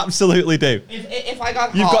it? You absolutely do. If I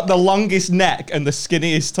got You've hot, got the longest neck and the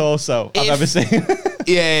skinniest torso I've ever seen.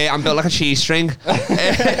 yeah, I'm built like a cheese string.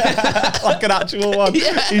 Like an actual one.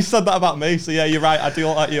 Yeah. He said that about me, so yeah, you're right. I do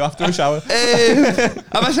look like you after a shower. Have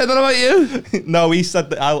I said that about you? No, he said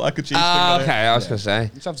that I look like a cheese string. Okay, I was going to say. You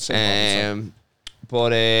just have to say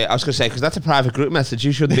But I was going to say, because that's a private group message,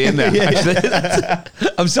 you shouldn't be in there. Actually.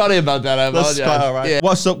 I'm sorry about that. I That's apologize. quite all right. Yeah.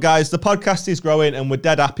 What's up, guys? The podcast is growing and we're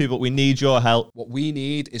dead happy, but we need your help. What we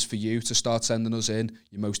need is for you to start sending us in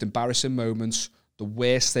your most embarrassing moments, the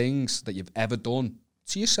worst things that you've ever done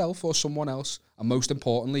to yourself or someone else, and most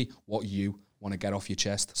importantly, what you want to get off your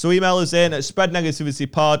chest. So email us in at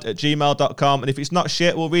spreadnegativitypod@gmail.com, and if it's not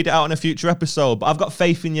shit, we'll read it out in a future episode. But I've got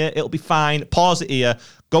faith in you. It'll be fine. Pause it here.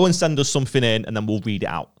 Go and send us something in, and then we'll read it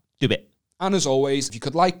out. Do it. And as always, if you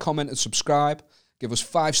could like, comment, and subscribe, give us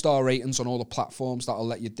 5-star ratings on all the platforms that'll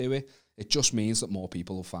let you do it. It just means that more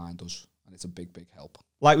people will find us, and it's a big, big help.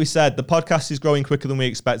 Like we said, the podcast is growing quicker than we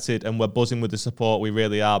expected, and we're buzzing with the support. We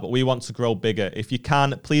really are, but we want to grow bigger. If you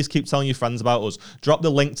can, please keep telling your friends about us. Drop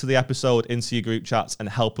the link to the episode into your group chats and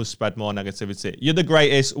help us spread more negativity. You're the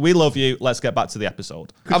greatest. We love you. Let's get back to the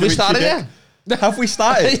episode. Have we started yet? Have we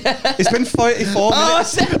started? Yeah. It's been 44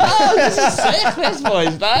 minutes. This is sick, this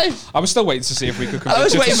boy's nice. I was still waiting to see if we could I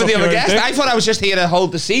was convince you waiting to for the suck other your own guest. dick. I thought I was just here to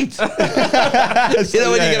hold the seat. You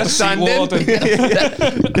know when you get a stand in? warden. I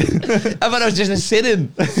thought I was just a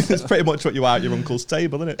sit-in. That's pretty much what you are at your uncle's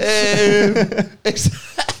table, isn't it?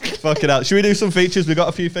 Fucking hell. Should we do some features? We've got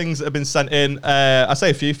a few things that have been sent in. I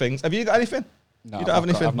say a few things. Have you got anything? No, You don't have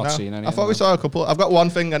anything? I've not No? seen any. I thought we saw a couple. I've got one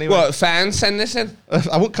thing anyway. What, fans send this in?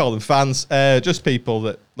 I wouldn't call them fans. Just people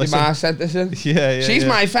that Your listen. ma sent this in? Yeah. She's yeah.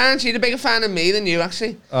 my fan. She's a bigger fan of me than you,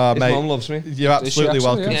 actually. Oh, His mate. mum loves me. You're absolutely Is she actually?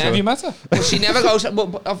 welcome Yeah. to Have it. you met her? But she never goes...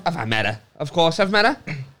 Well, have I met her? Of course I've met her.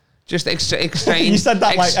 Just exchange... You said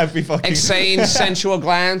that like every fucking... Exchange sensual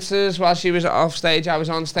glances while she was off stage. I was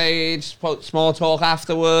on stage. Small talk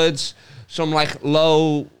afterwards. Some, like,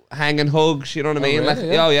 low hanging hugs. You know what I mean? Really? Like,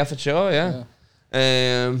 Yeah. oh, yeah, for sure, yeah.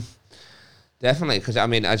 Definitely, because I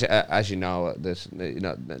mean, as you know, there's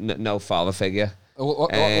no father figure.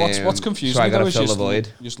 What's confusing so I me though gotta is fill you the void.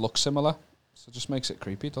 just look similar, so it just makes it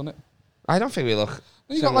creepy, doesn't it? I don't think we look.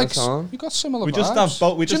 You got similar like at all. you got similar. We just vibes. have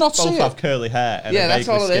both. We Do you just not both see have it? curly hair and Yeah, a that's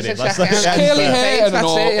vaguely all it is, skinny. exactly. That's Just the curly answer. hair and an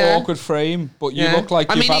That's it, yeah. awkward frame, but you Yeah. look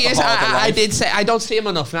like I you've mean, had he a is. harder I life. did say I don't see him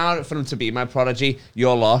enough now for him to be my prodigy.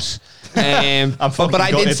 Your loss. fucking but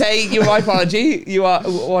I did gutted. say you were my prodigy. You are,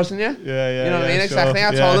 wasn't you? Yeah. You know what I mean? sure, Exactly.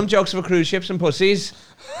 I yeah. told him jokes about cruise ships and pussies.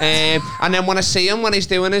 And then when I see him when he's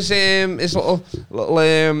doing his little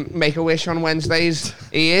Make-A-Wish on Wednesdays,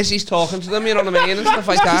 he's talking to them, you know what I mean, and stuff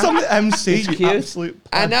like He's on that. the MC. It's You cute. absolute.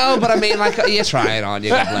 I know, but I mean, like, you're trying on, you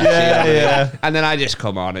God bless you, Yeah, you know what I mean? yeah. And then I just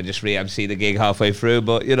come on and just re-MC the gig halfway through,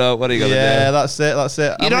 but, you know, what are you going to Yeah, do? that's it. That's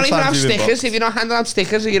it. You don't even have stickers. If you're not handing out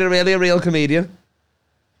stickers, are you really a real comedian?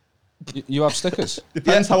 You have stickers.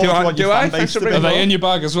 Depends how Do old I- you want do your I? fan Thanks base for to bringing be. Are they in your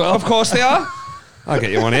bag as well? Of course they are. I'll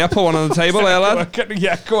get you one here. Put one on the table there, lad.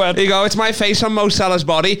 Yeah, go ahead. There you go. It's my face on Mo Salah's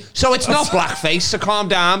body. So it's not blackface, so calm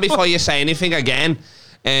down before you say anything again.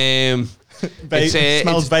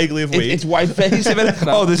 Smells vaguely of weed. It's white face.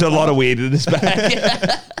 Oh, there's a lot of weed in this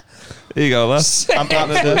bag. There you go, lad. I'm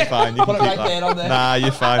absolutely fine. You can Put it keep right that. there on there. Nah,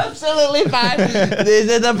 you're fine. Absolutely fine. This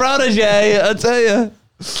is the protege, I'll tell you.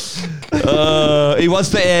 He wants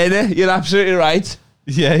to earn it. You're absolutely right.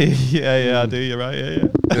 Yeah, I do. You're right.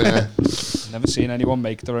 Yeah. Never seen anyone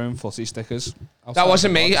make their own footy stickers. That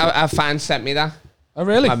wasn't me. A fan sent me that. Oh,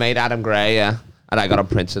 really? My mate Adam Gray, yeah. And I got them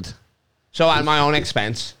printed. So at my own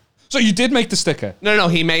expense. So you did make the sticker No,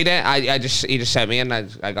 he made it. He just sent me and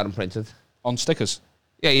I got them printed. on stickers?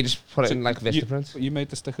 Yeah, you just put it in like You, Vistaprint. you made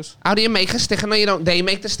the stickers? How do you make a sticker? No, you don't. They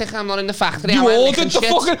make the sticker. I'm not in the factory. You I'm out ordered licking the shit.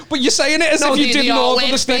 fucking... But you're saying it as No, if you didn't order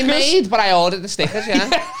the artwork's been stickers. made, but I ordered the stickers, yeah.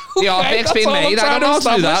 The okay, artwork's that's been all I'm made. I trying don't know to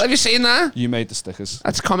how to do that. establish. Have you seen that? You made the stickers.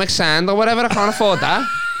 That's Comic Sans or whatever. I can't afford that.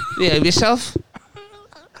 Behave yourself.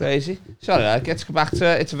 Crazy. Sorry, lad. Let's go back to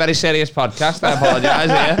it. It's a very serious podcast. I apologise.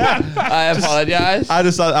 Yeah. I apologise.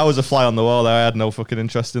 I was a fly on the wall there. I had no fucking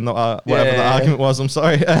interest in that, whatever Yeah. that argument was. I'm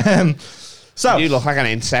sorry. So You look like an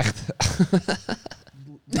insect.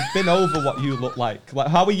 we've been over what you look like. Like,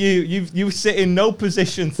 how are you? You sit in no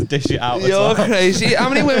position to dish it out. at You're all. crazy. How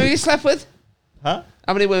many women have you slept with? Huh?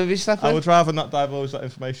 How many women have you slept I with? would rather not divulge that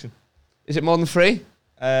information. Is it more than 3?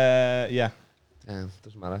 Yeah.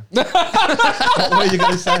 Doesn't matter. What were you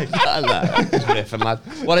going to say? Just riffing, lad.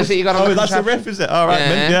 What is it you got on Oh, the that's a contract? riff, is it? All right,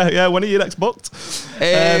 Yeah. yeah. When are you next booked?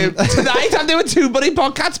 Tonight I'm doing 2 buddy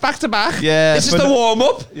podcasts back to back. Yeah, This is but the warm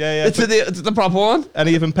up. Yeah. It's the proper one.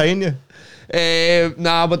 Any of them paying you?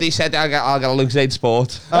 No, but they said I got a Lucozade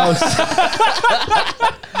Sport. Oh,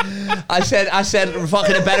 I said,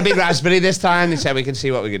 fucking it better be raspberry this time. They said we can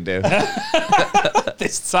see what we can do.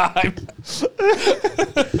 This time.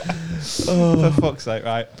 for fuck's sake,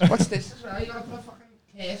 right. What's this as well? You gotta put a fucking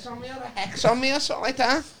case on me or a hex on me or something like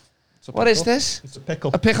that. What is this? It's a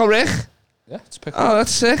pickle. A pickle Rick? Yeah, it's pickle. Oh,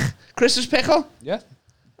 that's sick. Christmas pickle? Yeah.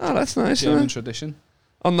 Oh, that's nice. German tradition.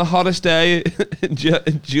 On the hottest day in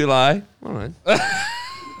July. All right.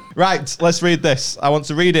 Right, let's read this. I want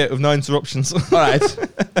to read it with no interruptions. All right.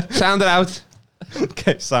 Sound it out.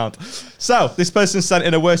 Okay, sound. So, this person sent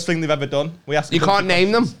in a worst thing they've ever done. We asked. You can't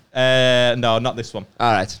name them? No, not this one.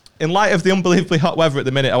 All right. In light of the unbelievably hot weather at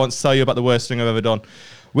the minute, I want to tell you about the worst thing I've ever done.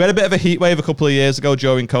 We had a bit of a heat wave a couple of years ago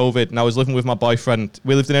during COVID, and I was living with my boyfriend.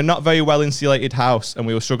 We lived in a not very well insulated house, and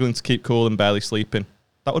we were struggling to keep cool and barely sleeping.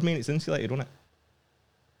 That would mean it's insulated, wouldn't it?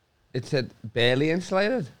 It said barely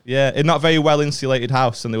insulated? Yeah, a not very well insulated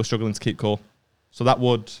house, and they were struggling to keep cool. So that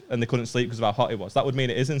would, and they couldn't sleep because of how hot it was. That would mean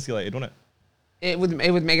it is insulated, wouldn't it? It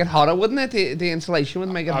would make it hotter, wouldn't it? The insulation would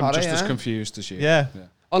make it hotter. I'm just as yeah? confused as you. Yeah.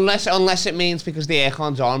 Unless it means because the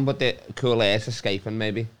aircon's on, but the cool air's escaping.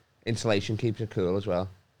 Maybe insulation keeps it cool as well.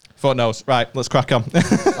 Fuck knows. Right, let's crack on.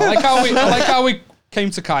 I like how we came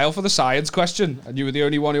to Kyle for the science question, and you were the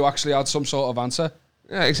only one who actually had some sort of answer.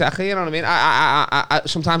 Yeah, exactly. You know what I mean? I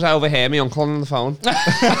sometimes I overhear my uncle on the phone.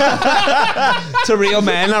 To real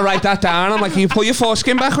men, I write that down. I'm like, can you pull your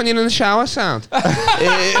foreskin back when you're in the shower? Sound.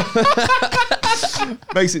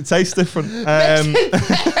 Makes it taste different.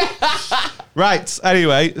 Right,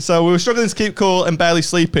 anyway, so we were struggling to keep cool and barely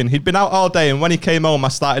sleeping. He'd been out all day, and when he came home, I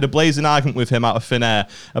started a blazing argument with him out of thin air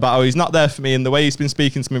about how he's not there for me, and the way he's been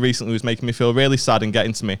speaking to me recently was making me feel really sad and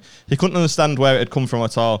getting to me. He couldn't understand where it had come from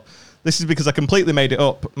at all. This is because I completely made it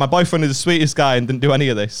up. My boyfriend is the sweetest guy and didn't do any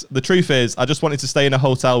of this. The truth is, I just wanted to stay in a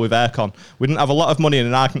hotel with aircon. We didn't have a lot of money, and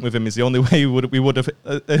an argument with him is the only way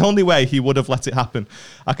he would have let it happen.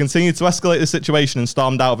 I continued to escalate the situation and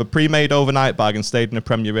stormed out of a pre-made overnight bag and stayed in a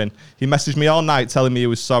Premier Inn. He messaged me all night telling me he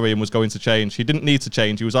was sorry and was going to change. He didn't need to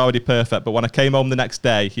change. He was already perfect. But when I came home the next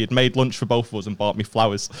day, he had made lunch for both of us and bought me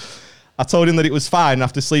flowers. I told him that it was fine, and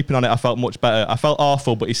after sleeping on it, I felt much better. I felt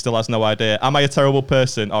awful, but he still has no idea. Am I a terrible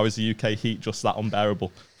person, or is the UK heat just that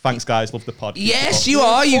unbearable? Thanks, guys. Love the pod. Yes, you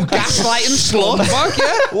are, you gaslighting slut. Fuck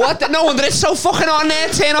yeah. What? No wonder it's so fucking on there.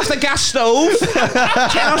 Turn off the gas stove.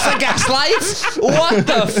 Turn off the gas lights. What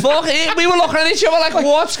the fuck? We were looking at each other like,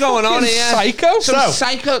 what's going on here? Psycho.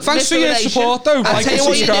 Psycho. Thanks for your support, though. I'll tell you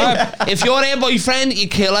what you do. If you're a boyfriend, you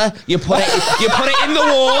kill her. You put it in the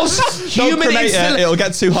walls. Don't cremate it. It'll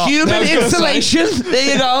get too hot. Human insulation.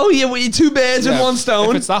 There you go. You're two birds with one stone.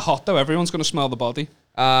 If it's that hot, though, everyone's going to smell the body.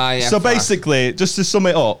 Yeah, so basically, just to sum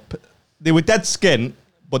it up, they were dead skin,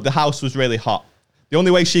 but the house was really hot. The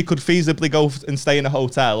only way she could feasibly go and stay in a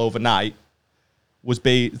hotel overnight was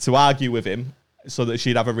to argue with him so that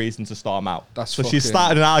she'd have a reason to storm out. So she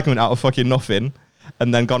started an argument out of fucking nothing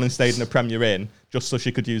and then gone and stayed in a Premier Inn just so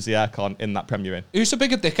she could use the aircon in that Premier Inn. Who's a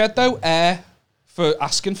bigger dickhead, though? Air for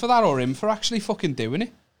asking for that or him for actually fucking doing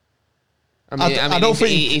it? I don't think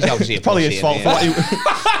he's obviously a probably pussy. His fault for what he...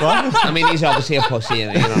 What? I mean, he's obviously a pussy, you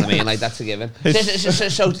know what I mean? Like, that's a given.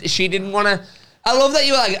 So she didn't want to... I love that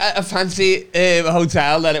you were like a fancy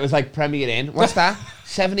hotel that it was like Premier Inn. What's that?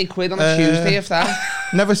 70 quid on a Tuesday, if that?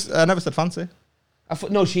 I never said fancy.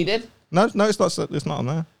 No, she did? No, it's not on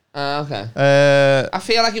there. Okay. I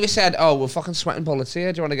feel like if he said, "Oh, we're fucking sweating bullets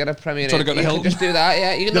here. Do you want to get a Premier Inn?" You can just do that,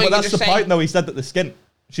 yeah. But that's the point, though. He said that the skin.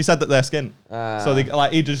 She said that they're skin. So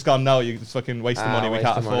he'd just gone, no, you just fucking waste the money. We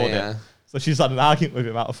can't afford it. So she's had an argument with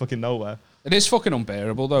him out of fucking nowhere. It is fucking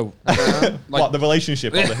unbearable, though. What, the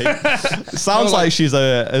relationship or the heat? It sounds like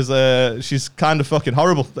she's kind of fucking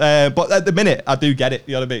horrible. But at the minute, I do get it.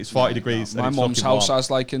 You know what I mean? It's 40 degrees. My mum's house has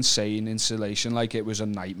like insane insulation. Like, it was a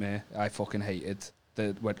nightmare. I fucking hated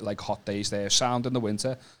the like hot days there. Sound in the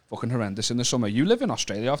winter, fucking horrendous in the summer. You live in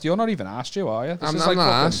Australia. You're not even asked, you are you? I'm not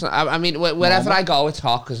asked. I mean, wherever I go, it's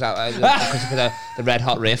hot because of the red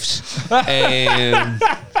hot riffs.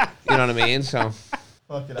 You know what I mean? So.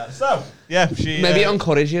 So, yeah, she... Maybe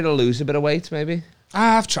encourage you to lose a bit of weight, maybe?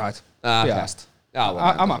 I've tried. Okay. Be honest. Oh,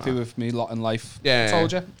 well, I'm happy with me lot in life. Yeah.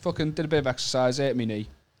 Told you. Fucking did a bit of exercise, ate me knee.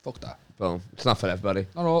 Fuck that. Boom. It's not for everybody.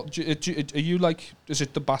 No. Are you like... Is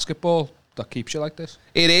it the basketball that keeps you like this?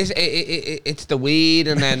 It is. It's the weed,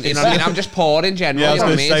 and then, you know what I mean? I'm just poor in general. Yeah, I was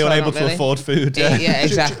going to say unable to afford food. Yeah,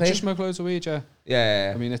 exactly. Just smoke loads of weed, yeah.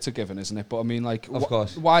 Yeah. I mean, it's a given, isn't it? But I mean, like... Of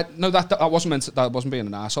course. Why... No, that wasn't meant to... That wasn't being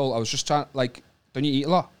an asshole. I was just trying... Like, don't you eat a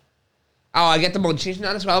lot? Oh, I get the munchies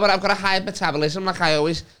now as well, but I've got a high metabolism. Like, I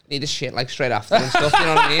always need a shit, like, straight after and stuff, you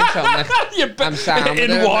know what I mean? So I'm like, I'm sound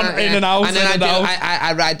in and out, and then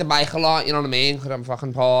I ride the bike a lot, you know what I mean? Because I'm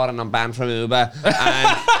fucking poor and I'm banned from Uber.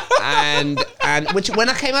 And which, when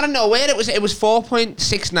I came out of nowhere, it was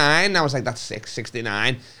 4.69. I was like, that's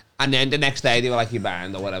 6.69. And then the next day, they were like, you're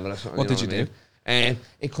banned or whatever. Or something, what did you do?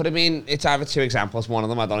 It could have been, it's either two examples. One of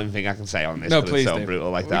them I don't even think I can say on this. No, please it's so do.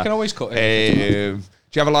 brutal like that. We can always cut it.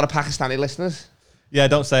 Do you have a lot of Pakistani listeners? Yeah,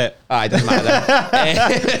 don't say it. It doesn't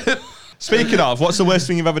matter. Speaking of, what's the worst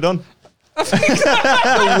thing you've ever done?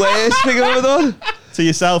 The worst thing I've ever done? To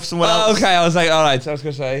yourself, someone else? Okay, I was like, all right, so I was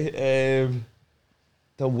going to say,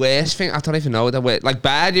 the worst thing, I don't even know. Like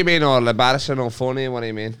bad, you mean, or embarrassing or funny? What do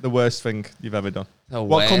you mean? The worst thing you've ever done. The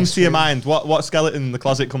What comes worst to your thing. mind? What skeleton in the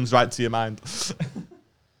closet comes right to your mind?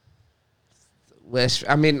 Worst,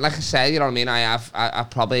 I mean, like I said, you know what I mean? I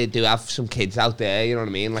probably do have some kids out there, you know what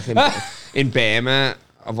I mean? Like in Burma,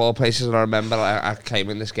 of all places, I remember I came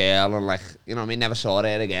in this girl and, like, you know what I mean, never saw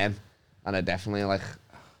her again. And I definitely, like,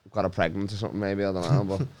 got her pregnant or something, maybe, I don't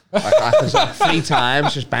know. But like 3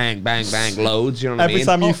 times, just bang, bang, bang, loads, you know what I mean? Every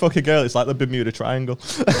time you fuck a girl, it's like the Bermuda Triangle.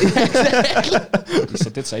 I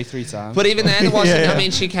did say 3 times. But even then, it wasn't, Yeah. I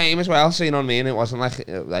mean, she came as well, so you know what I mean? It wasn't like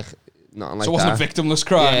nothing like so it wasn't that. a victimless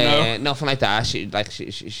crime, Yeah, no? nothing like that. She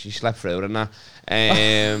slept through it and that.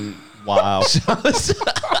 Wow.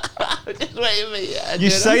 Just wait a minute. You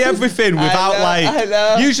say everything without I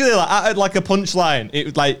know. usually like a punchline.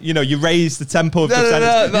 It like, you know, you raise the tempo of the No,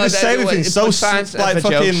 sentence. You just say everything it's so punchlines like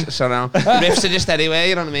for fucking. jokes, so now riffs are just anywhere,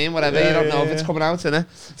 you know what I mean? Whatever, you don't know if it's coming out, innit?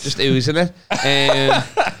 Just oozing it.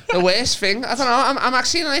 The worst thing, I don't know. I'm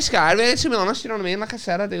actually a nice guy, really, to be honest. You know what I mean? Like I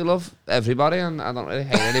said, I do love everybody, and I don't really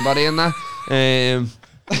hate anybody in that.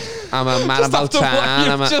 I'm a man about town.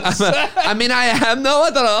 I mean, I am. No, I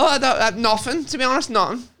don't know. I don't. Nothing, to be honest.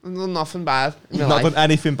 Nothing. I've done nothing bad in my Not life. done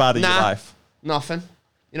anything bad in your Nah. life. Nothing.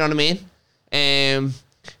 You know what I mean?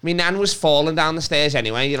 My nan was falling down the stairs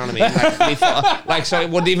anyway, you know what I mean? Like, so it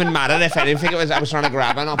wouldn't even matter if anything. I was trying to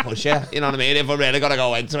grab her and I'll push her, you know what I mean? If I really got to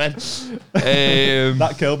go into it.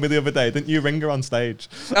 That killed me the other day. Didn't you ring her on stage?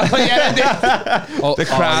 Oh, yeah, I did. The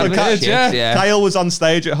crowd so was shit, yeah. Kyle was on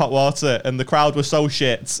stage at Hot Water and the crowd was so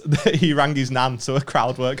shit that he rang his nan so a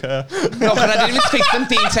crowd work her. No, but I didn't even speak to them.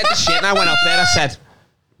 Dean said the shit and I went up there. I said,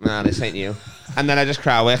 nah, this ain't you. And then I just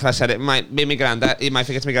crowd work and I said, it might be my granddad. You might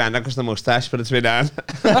think it's my granddad because of the moustache, but it's my nan.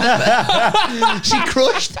 She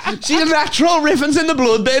crushed. She's a natural ribbons in the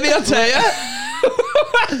blood, baby, I'll tell you.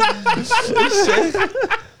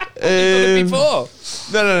 Before?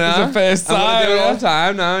 No. It was the first I'm gonna time, do it all yeah? the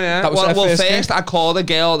time now, yeah. That was her Well, first first I called a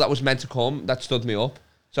girl that was meant to come that stood me up.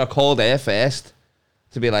 So I called her first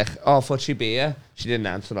to be like, oh, I thought she'd be here. She didn't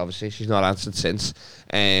answer, obviously. She's not answered since.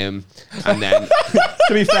 And then...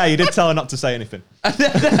 To be fair, you did tell her not to say anything.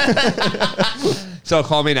 So I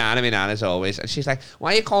call me nan, and my nan as always. And she's like,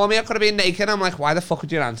 why are you calling me? I could have been naked. I'm like, why the fuck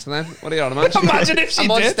would you answer then? What are you on about? Imagine if she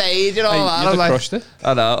I'm on did. stage and all Hey, that. you'd I have was like, crushed it.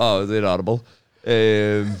 I know. Oh, it was inaudible.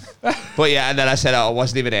 But yeah, and then I said, oh, it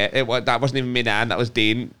wasn't even it. That wasn't even me nan. That was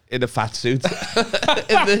Dean in a fat suit in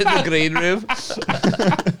the green room.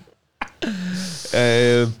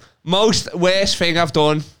 Most worst thing I've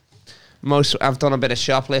done. I've done a bit of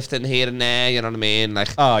shoplifting here and there. You know what I mean? Like,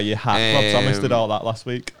 Oh, you have. Rob Thomas did all that last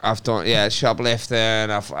week. I've done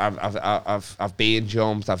shoplifting. I've been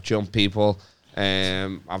jumped. I've jumped people.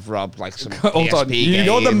 I've robbed like some Hold on, PSP you're games,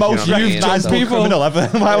 You're the most you know what I mean? recognisable jumped people? criminal ever.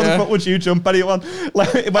 Why the fuck would you jump anyone?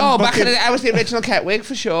 Like, when Back in the day, I was the original Ketwig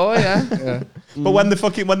for sure. Yeah. But when they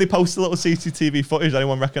post a little CCTV footage,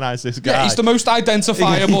 anyone recognise this guy? Yeah, he's the most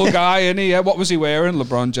identifiable guy, isn't he? Yeah, what was he wearing?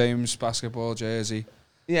 LeBron James basketball jersey.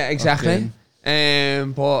 Yeah, exactly.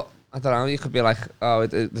 But I don't know. You could be like, oh,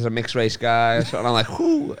 there's a mixed race guy or something. I'm like,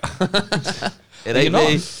 whoo. It ain't not?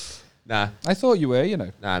 me. Nah. I thought you were, you know.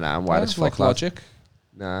 Nah, I'm white as fuck. Like lad. Logic.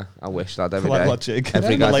 Nah, I wish that every Like day. Logic.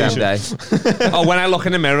 Every Yeah. goddamn day. Oh, when I look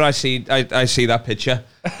in the mirror, I see that picture.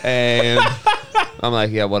 I'm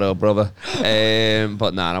like, yeah, what up, brother?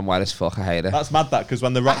 But nah, I'm white as fuck. I hate it. That's mad, that, because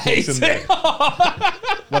when the Rock looks in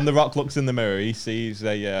when the Rock looks in the mirror, he sees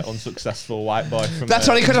a unsuccessful white boy. From That's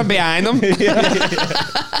only because I'm behind him.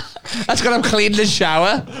 That's because I'm cleaning the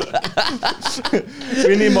shower.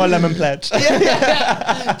 We need more lemon pledge.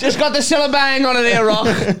 Just got the Syllabang on it here, Rock.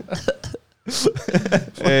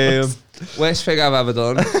 Worst thing I've ever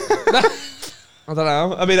done. I don't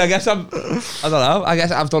know. I mean, I don't know. I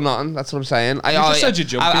guess I've done nothing. That's what I'm saying. just said you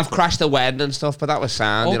jumped. I've crashed a wedding and stuff, but that was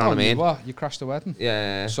sound. You know what I mean? What? You crashed a wedding?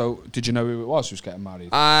 Yeah. So, did you know who it was who was getting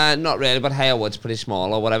married? Not really, but Hale Wood's pretty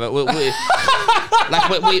small or whatever.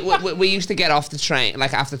 We used to get off the train,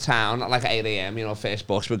 like after town, at like 8 a.m, you know, first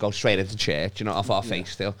bus, we'd go straight into church, you know, off our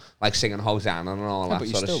face still, like singing Hosanna and all that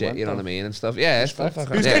sort of shit, you know what I mean, and stuff. Yeah, it's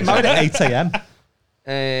Who's getting married at 8 a.m?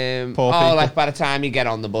 Like by the time you get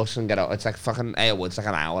on the bus and get out, it's like fucking Hale Wood's like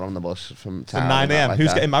an hour on the bus from town. 9 a.m. Like Who's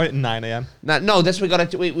that. getting married at 9 a.m? No, this we'd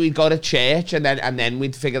go to church and then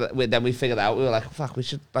we figured out we were like, fuck, we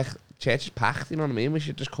should, like, church is packed, you know what I mean? We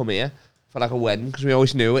should just come here for like a wedding, because we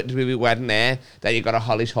always knew it. We'd be wedding there. Then you got a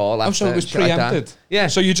Holly's Hall. Oh, so it was preempted. Like yeah.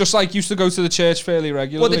 So you just like used to go to the church fairly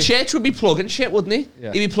regularly. Well, the church would be plugging shit, wouldn't he?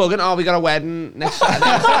 Yeah. He'd be plugging. Oh, we got a wedding next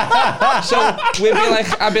Saturday. So we'd be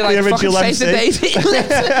like, I'd be like, fucking save the date.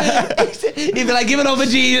 He'd be like, give it up for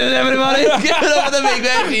Jesus, everybody. Give it up for the big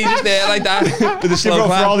man. Jesus there like that with the slow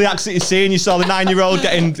For all the acts that you've seen, you saw the 9-year-old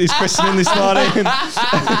getting his christening this morning.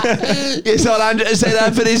 You saw Andrew say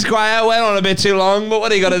that for his choir. Went on a bit too long, but what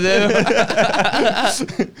are you gonna do?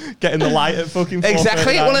 Getting the light at fucking 4:39.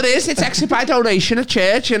 Exactly. Well, it is. It's exit by donation at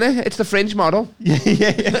church, innit? It's the fringe model.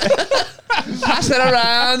 Yeah. Pass it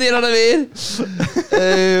around, you know what I mean?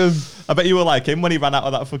 I bet you were like him when he ran out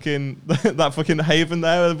of that fucking haven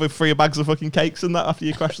there with 3 bags of fucking cakes and that after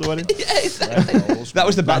you crashed the wedding. Yeah, exactly. That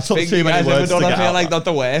was the best took thing too you many guys ever words done. to I get feel out like that. not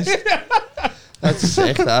the worst. That's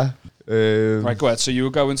sick, that. Right, go ahead. So you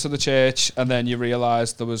were going to the church and then you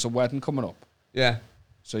realised there was a wedding coming up. Yeah.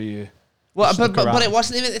 So you... Well, Stuck but around. it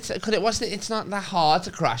wasn't even. It's not that hard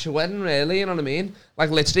to crash a wedding, really. You know what I mean? Like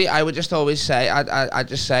literally, I would just always say, I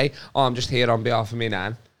just say, oh, I'm just here on behalf of me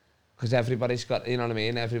nan, because everybody's got, you know what I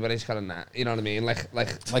mean? Everybody's got a nan. You know what I mean? Like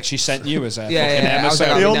she sent you as a Yeah, fucking yeah, I was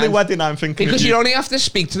emissary. like, The oh, only Dan. wedding I'm thinking because of you only have to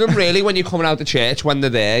speak to them really when you're coming out the church when they're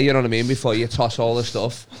there. You know what I mean? Before you toss all the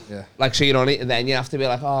stuff. Yeah. Like so, you know, and then you have to be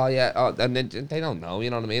like, oh yeah, and then they don't know. You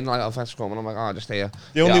know what I mean? Like, oh, thanks for coming. I'm like, oh, just here.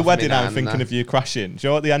 The only wedding I'm thinking of you crashing. Do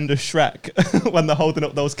you know at the end of Shrek when they're holding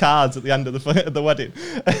up those cards at the end of the wedding?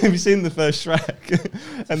 Have you seen the first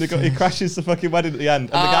Shrek? And he crashes the fucking wedding at the end,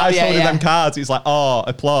 and the guy's holding them cards. He's like, oh,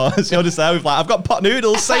 applause. You're just there with like, I've got pot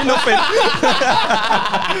noodles. Say nothing.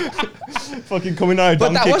 Fucking coming out.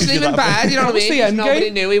 But that wasn't even bad, you know what I What's mean? the end Nobody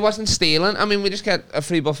game? knew he wasn't stealing. I mean, we just get a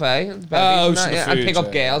free buffet. And Oh, that, so the and food, pick up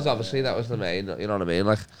yeah. girls, obviously. That was the main, you know what I mean?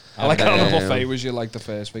 Like, I like it on a Um, buffet was you like the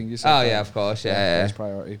first thing you said. oh, yeah, of course, yeah. First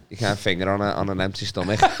priority. You can't finger on an empty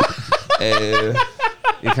stomach. You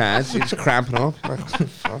can't. You're just cramping up. Like,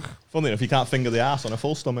 fuck. Funny enough, you can't finger the ass on a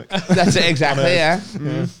full stomach. That's it, exactly, yeah.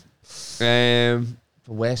 Yeah.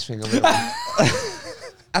 The worst thing I've ever done.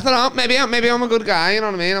 I thought, maybe I'm a good guy, you know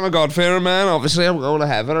what I mean? I'm a God-fearing man. Obviously, I'm going to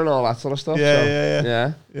heaven and all that sort of stuff.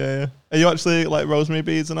 Yeah. Are you actually like rosemary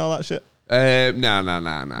beads and all that shit?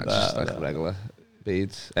 No. Just like regular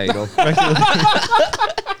beads. Anal.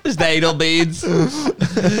 Just anal beads.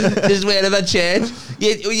 Just wearing them at church.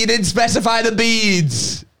 You didn't specify the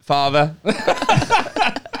beads, father.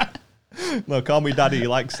 No, call me daddy. He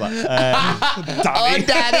likes that. Oh,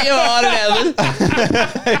 daddy, you're on heaven.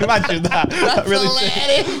 Imagine that. That really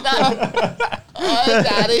Hilarious. Oh,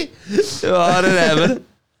 daddy, you're on heaven.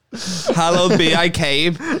 Hallowed be I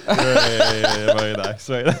came. Yeah, very nice.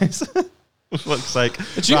 Very nice. For fuck's sake.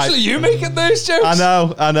 It's usually you making those jokes.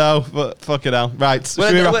 I know, but fuck it hell. Right,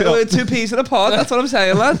 should we wrap it We're up? 2 peas in a pod, that's what I'm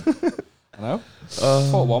saying, lad. I know.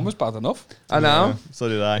 Thought one was bad enough. I know. Yeah, so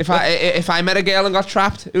did I. If I met a girl and got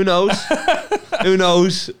trapped, who knows? Who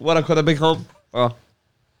knows what I could have become? Oh.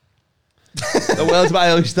 The world's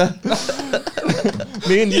my oyster.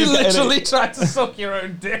 Me and you, You getting literally tried to suck your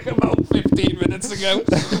own dick about 15 minutes ago.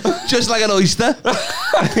 Just like an oyster.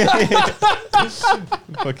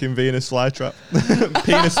 fucking Venus flytrap.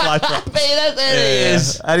 Penis flytrap. There it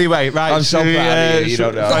is. Anyway, right. I'm so should we, proud of you. You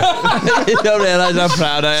don't know. You don't realise how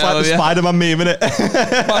proud I It's am like of the you. Spider-Man meme,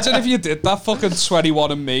 innit? Imagine if you did that fucking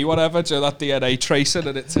 21andMe, whatever, do that DNA tracing,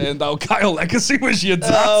 and it turned out Kyle Legacy was your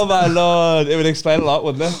dad. Oh my lord. It would explain a lot,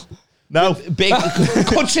 wouldn't it? No, Big,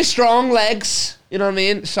 country strong legs. You know what I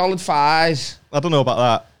mean? Solid thighs. I don't know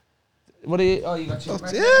about What are you? Oh, you got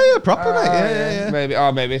that. Yeah, proper, mate.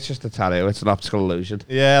 Yeah. Maybe it's just a tattoo. It's an optical illusion.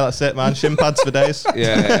 Yeah, that's it, man. Shin pads for days.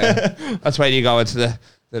 Yeah. That's when you go into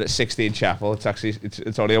the 16 chapel. It's actually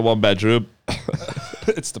it's only a 1-bedroom.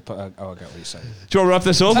 It's the... oh, I get what you're saying. Do you want to wrap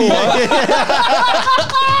this up or what?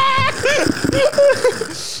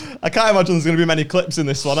 I can't imagine there's going to be many clips in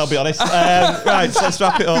this one, I'll be honest. Right, so let's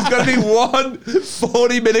wrap it up. There's going to be one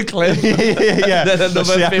 40-minute clip. Yeah. Then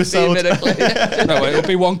another 15-minute clip. No, it'll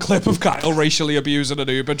be one clip of Kyle racially abusing an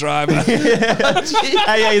Uber driver.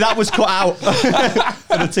 Hey, that was cut out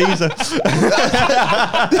for the teaser. That's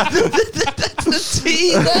the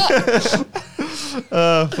teaser.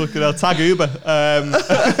 Fucking hell. Tag Uber.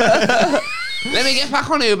 Let me get back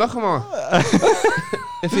on Uber, come on.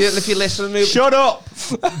 If you're listening, Uber. Shut up.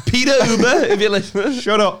 Peter Uber, if you're listening.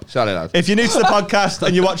 Shut up. Sorry, lad. If you're new to the podcast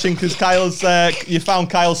and you're watching because Kyle's, you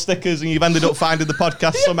found Kyle's stickers and you've ended up finding the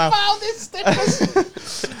podcast somehow. Found his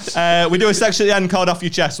stickers. We do a section at the end called Off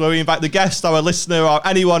Your Chest where we invite the guest or a listener or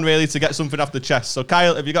anyone really to get something off the chest. So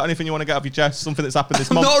Kyle, have you got anything you want to get off your chest? Something that's happened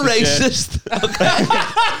this month? I'm not racist. Okay.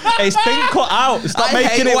 It's been cut out. Stop I making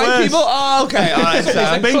hate it white worse. people. Oh, okay. All right.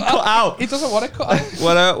 It's been cut out. He doesn't want it cut out.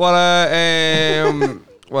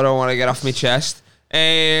 What I want to get off my chest.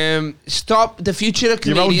 Stop the future of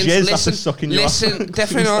Your own comedians. jizz after sucking you off.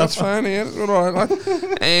 Definitely not. It's fine. Yeah, it's all right.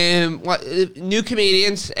 New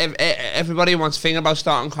comedians. Everybody wants to think about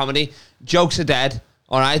starting comedy. Jokes are dead.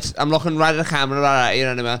 All right, I'm looking right at the camera. All right, you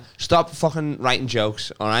know what I mean? Stop fucking writing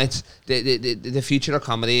jokes. All right, the future of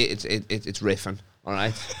comedy. It's riffing. All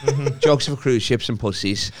right, jokes for cruise ships and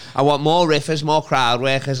pussies. I want more riffers, more crowd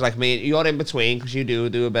workers like me. You're in between because you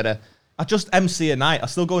do a bit of. I just MC a night. I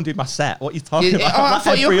still go and do my set. What are you talking about? I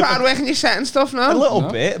thought you were crowd working your set and stuff now. A little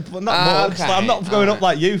bit, but not much. Okay. Like, I'm not going up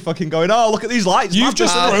like you, fucking going, oh, look at these lights. You've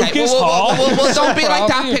just broke his heart. Well, don't be like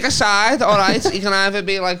that. Pick a side, all right? You can either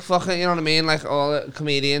be like fucking, you know what I mean? Like all the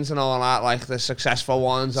comedians and all that, like the successful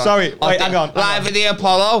ones. Sorry, wait, hang on. Live at the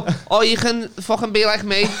Apollo. Or you can fucking be like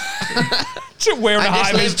me. Wearing a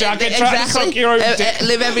high-vis jacket, trying to suck your own dick.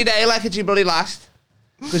 Live every day like it's your bloody last.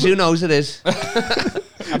 Because who knows it is.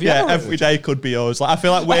 Yeah, every day could be yours. Like, I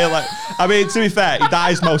feel like we're like, I mean, to be fair, he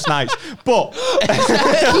dies most nights, but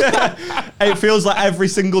it feels like every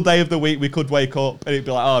single day of the week we could wake up and it'd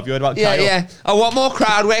be like, oh, have you heard about Kyle? Yeah. I want more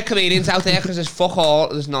crowd work comedians out there because there's fuck all.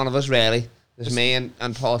 There's none of us really. There's me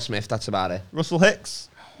and Paul Smith. That's about it. Russell Hicks.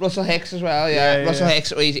 Russell Hicks as well, yeah. Russell Hicks,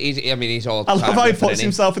 he's all. I love how he puts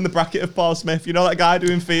himself in the bracket of Paul Smith. You know that guy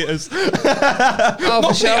doing theatres? Oh,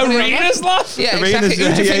 for sure. Arenas, lad? Yeah, Arenas, exactly.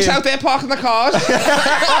 Who do you think's out there parking the cars?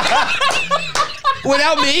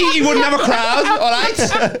 Without me, he wouldn't have a crowd, all right?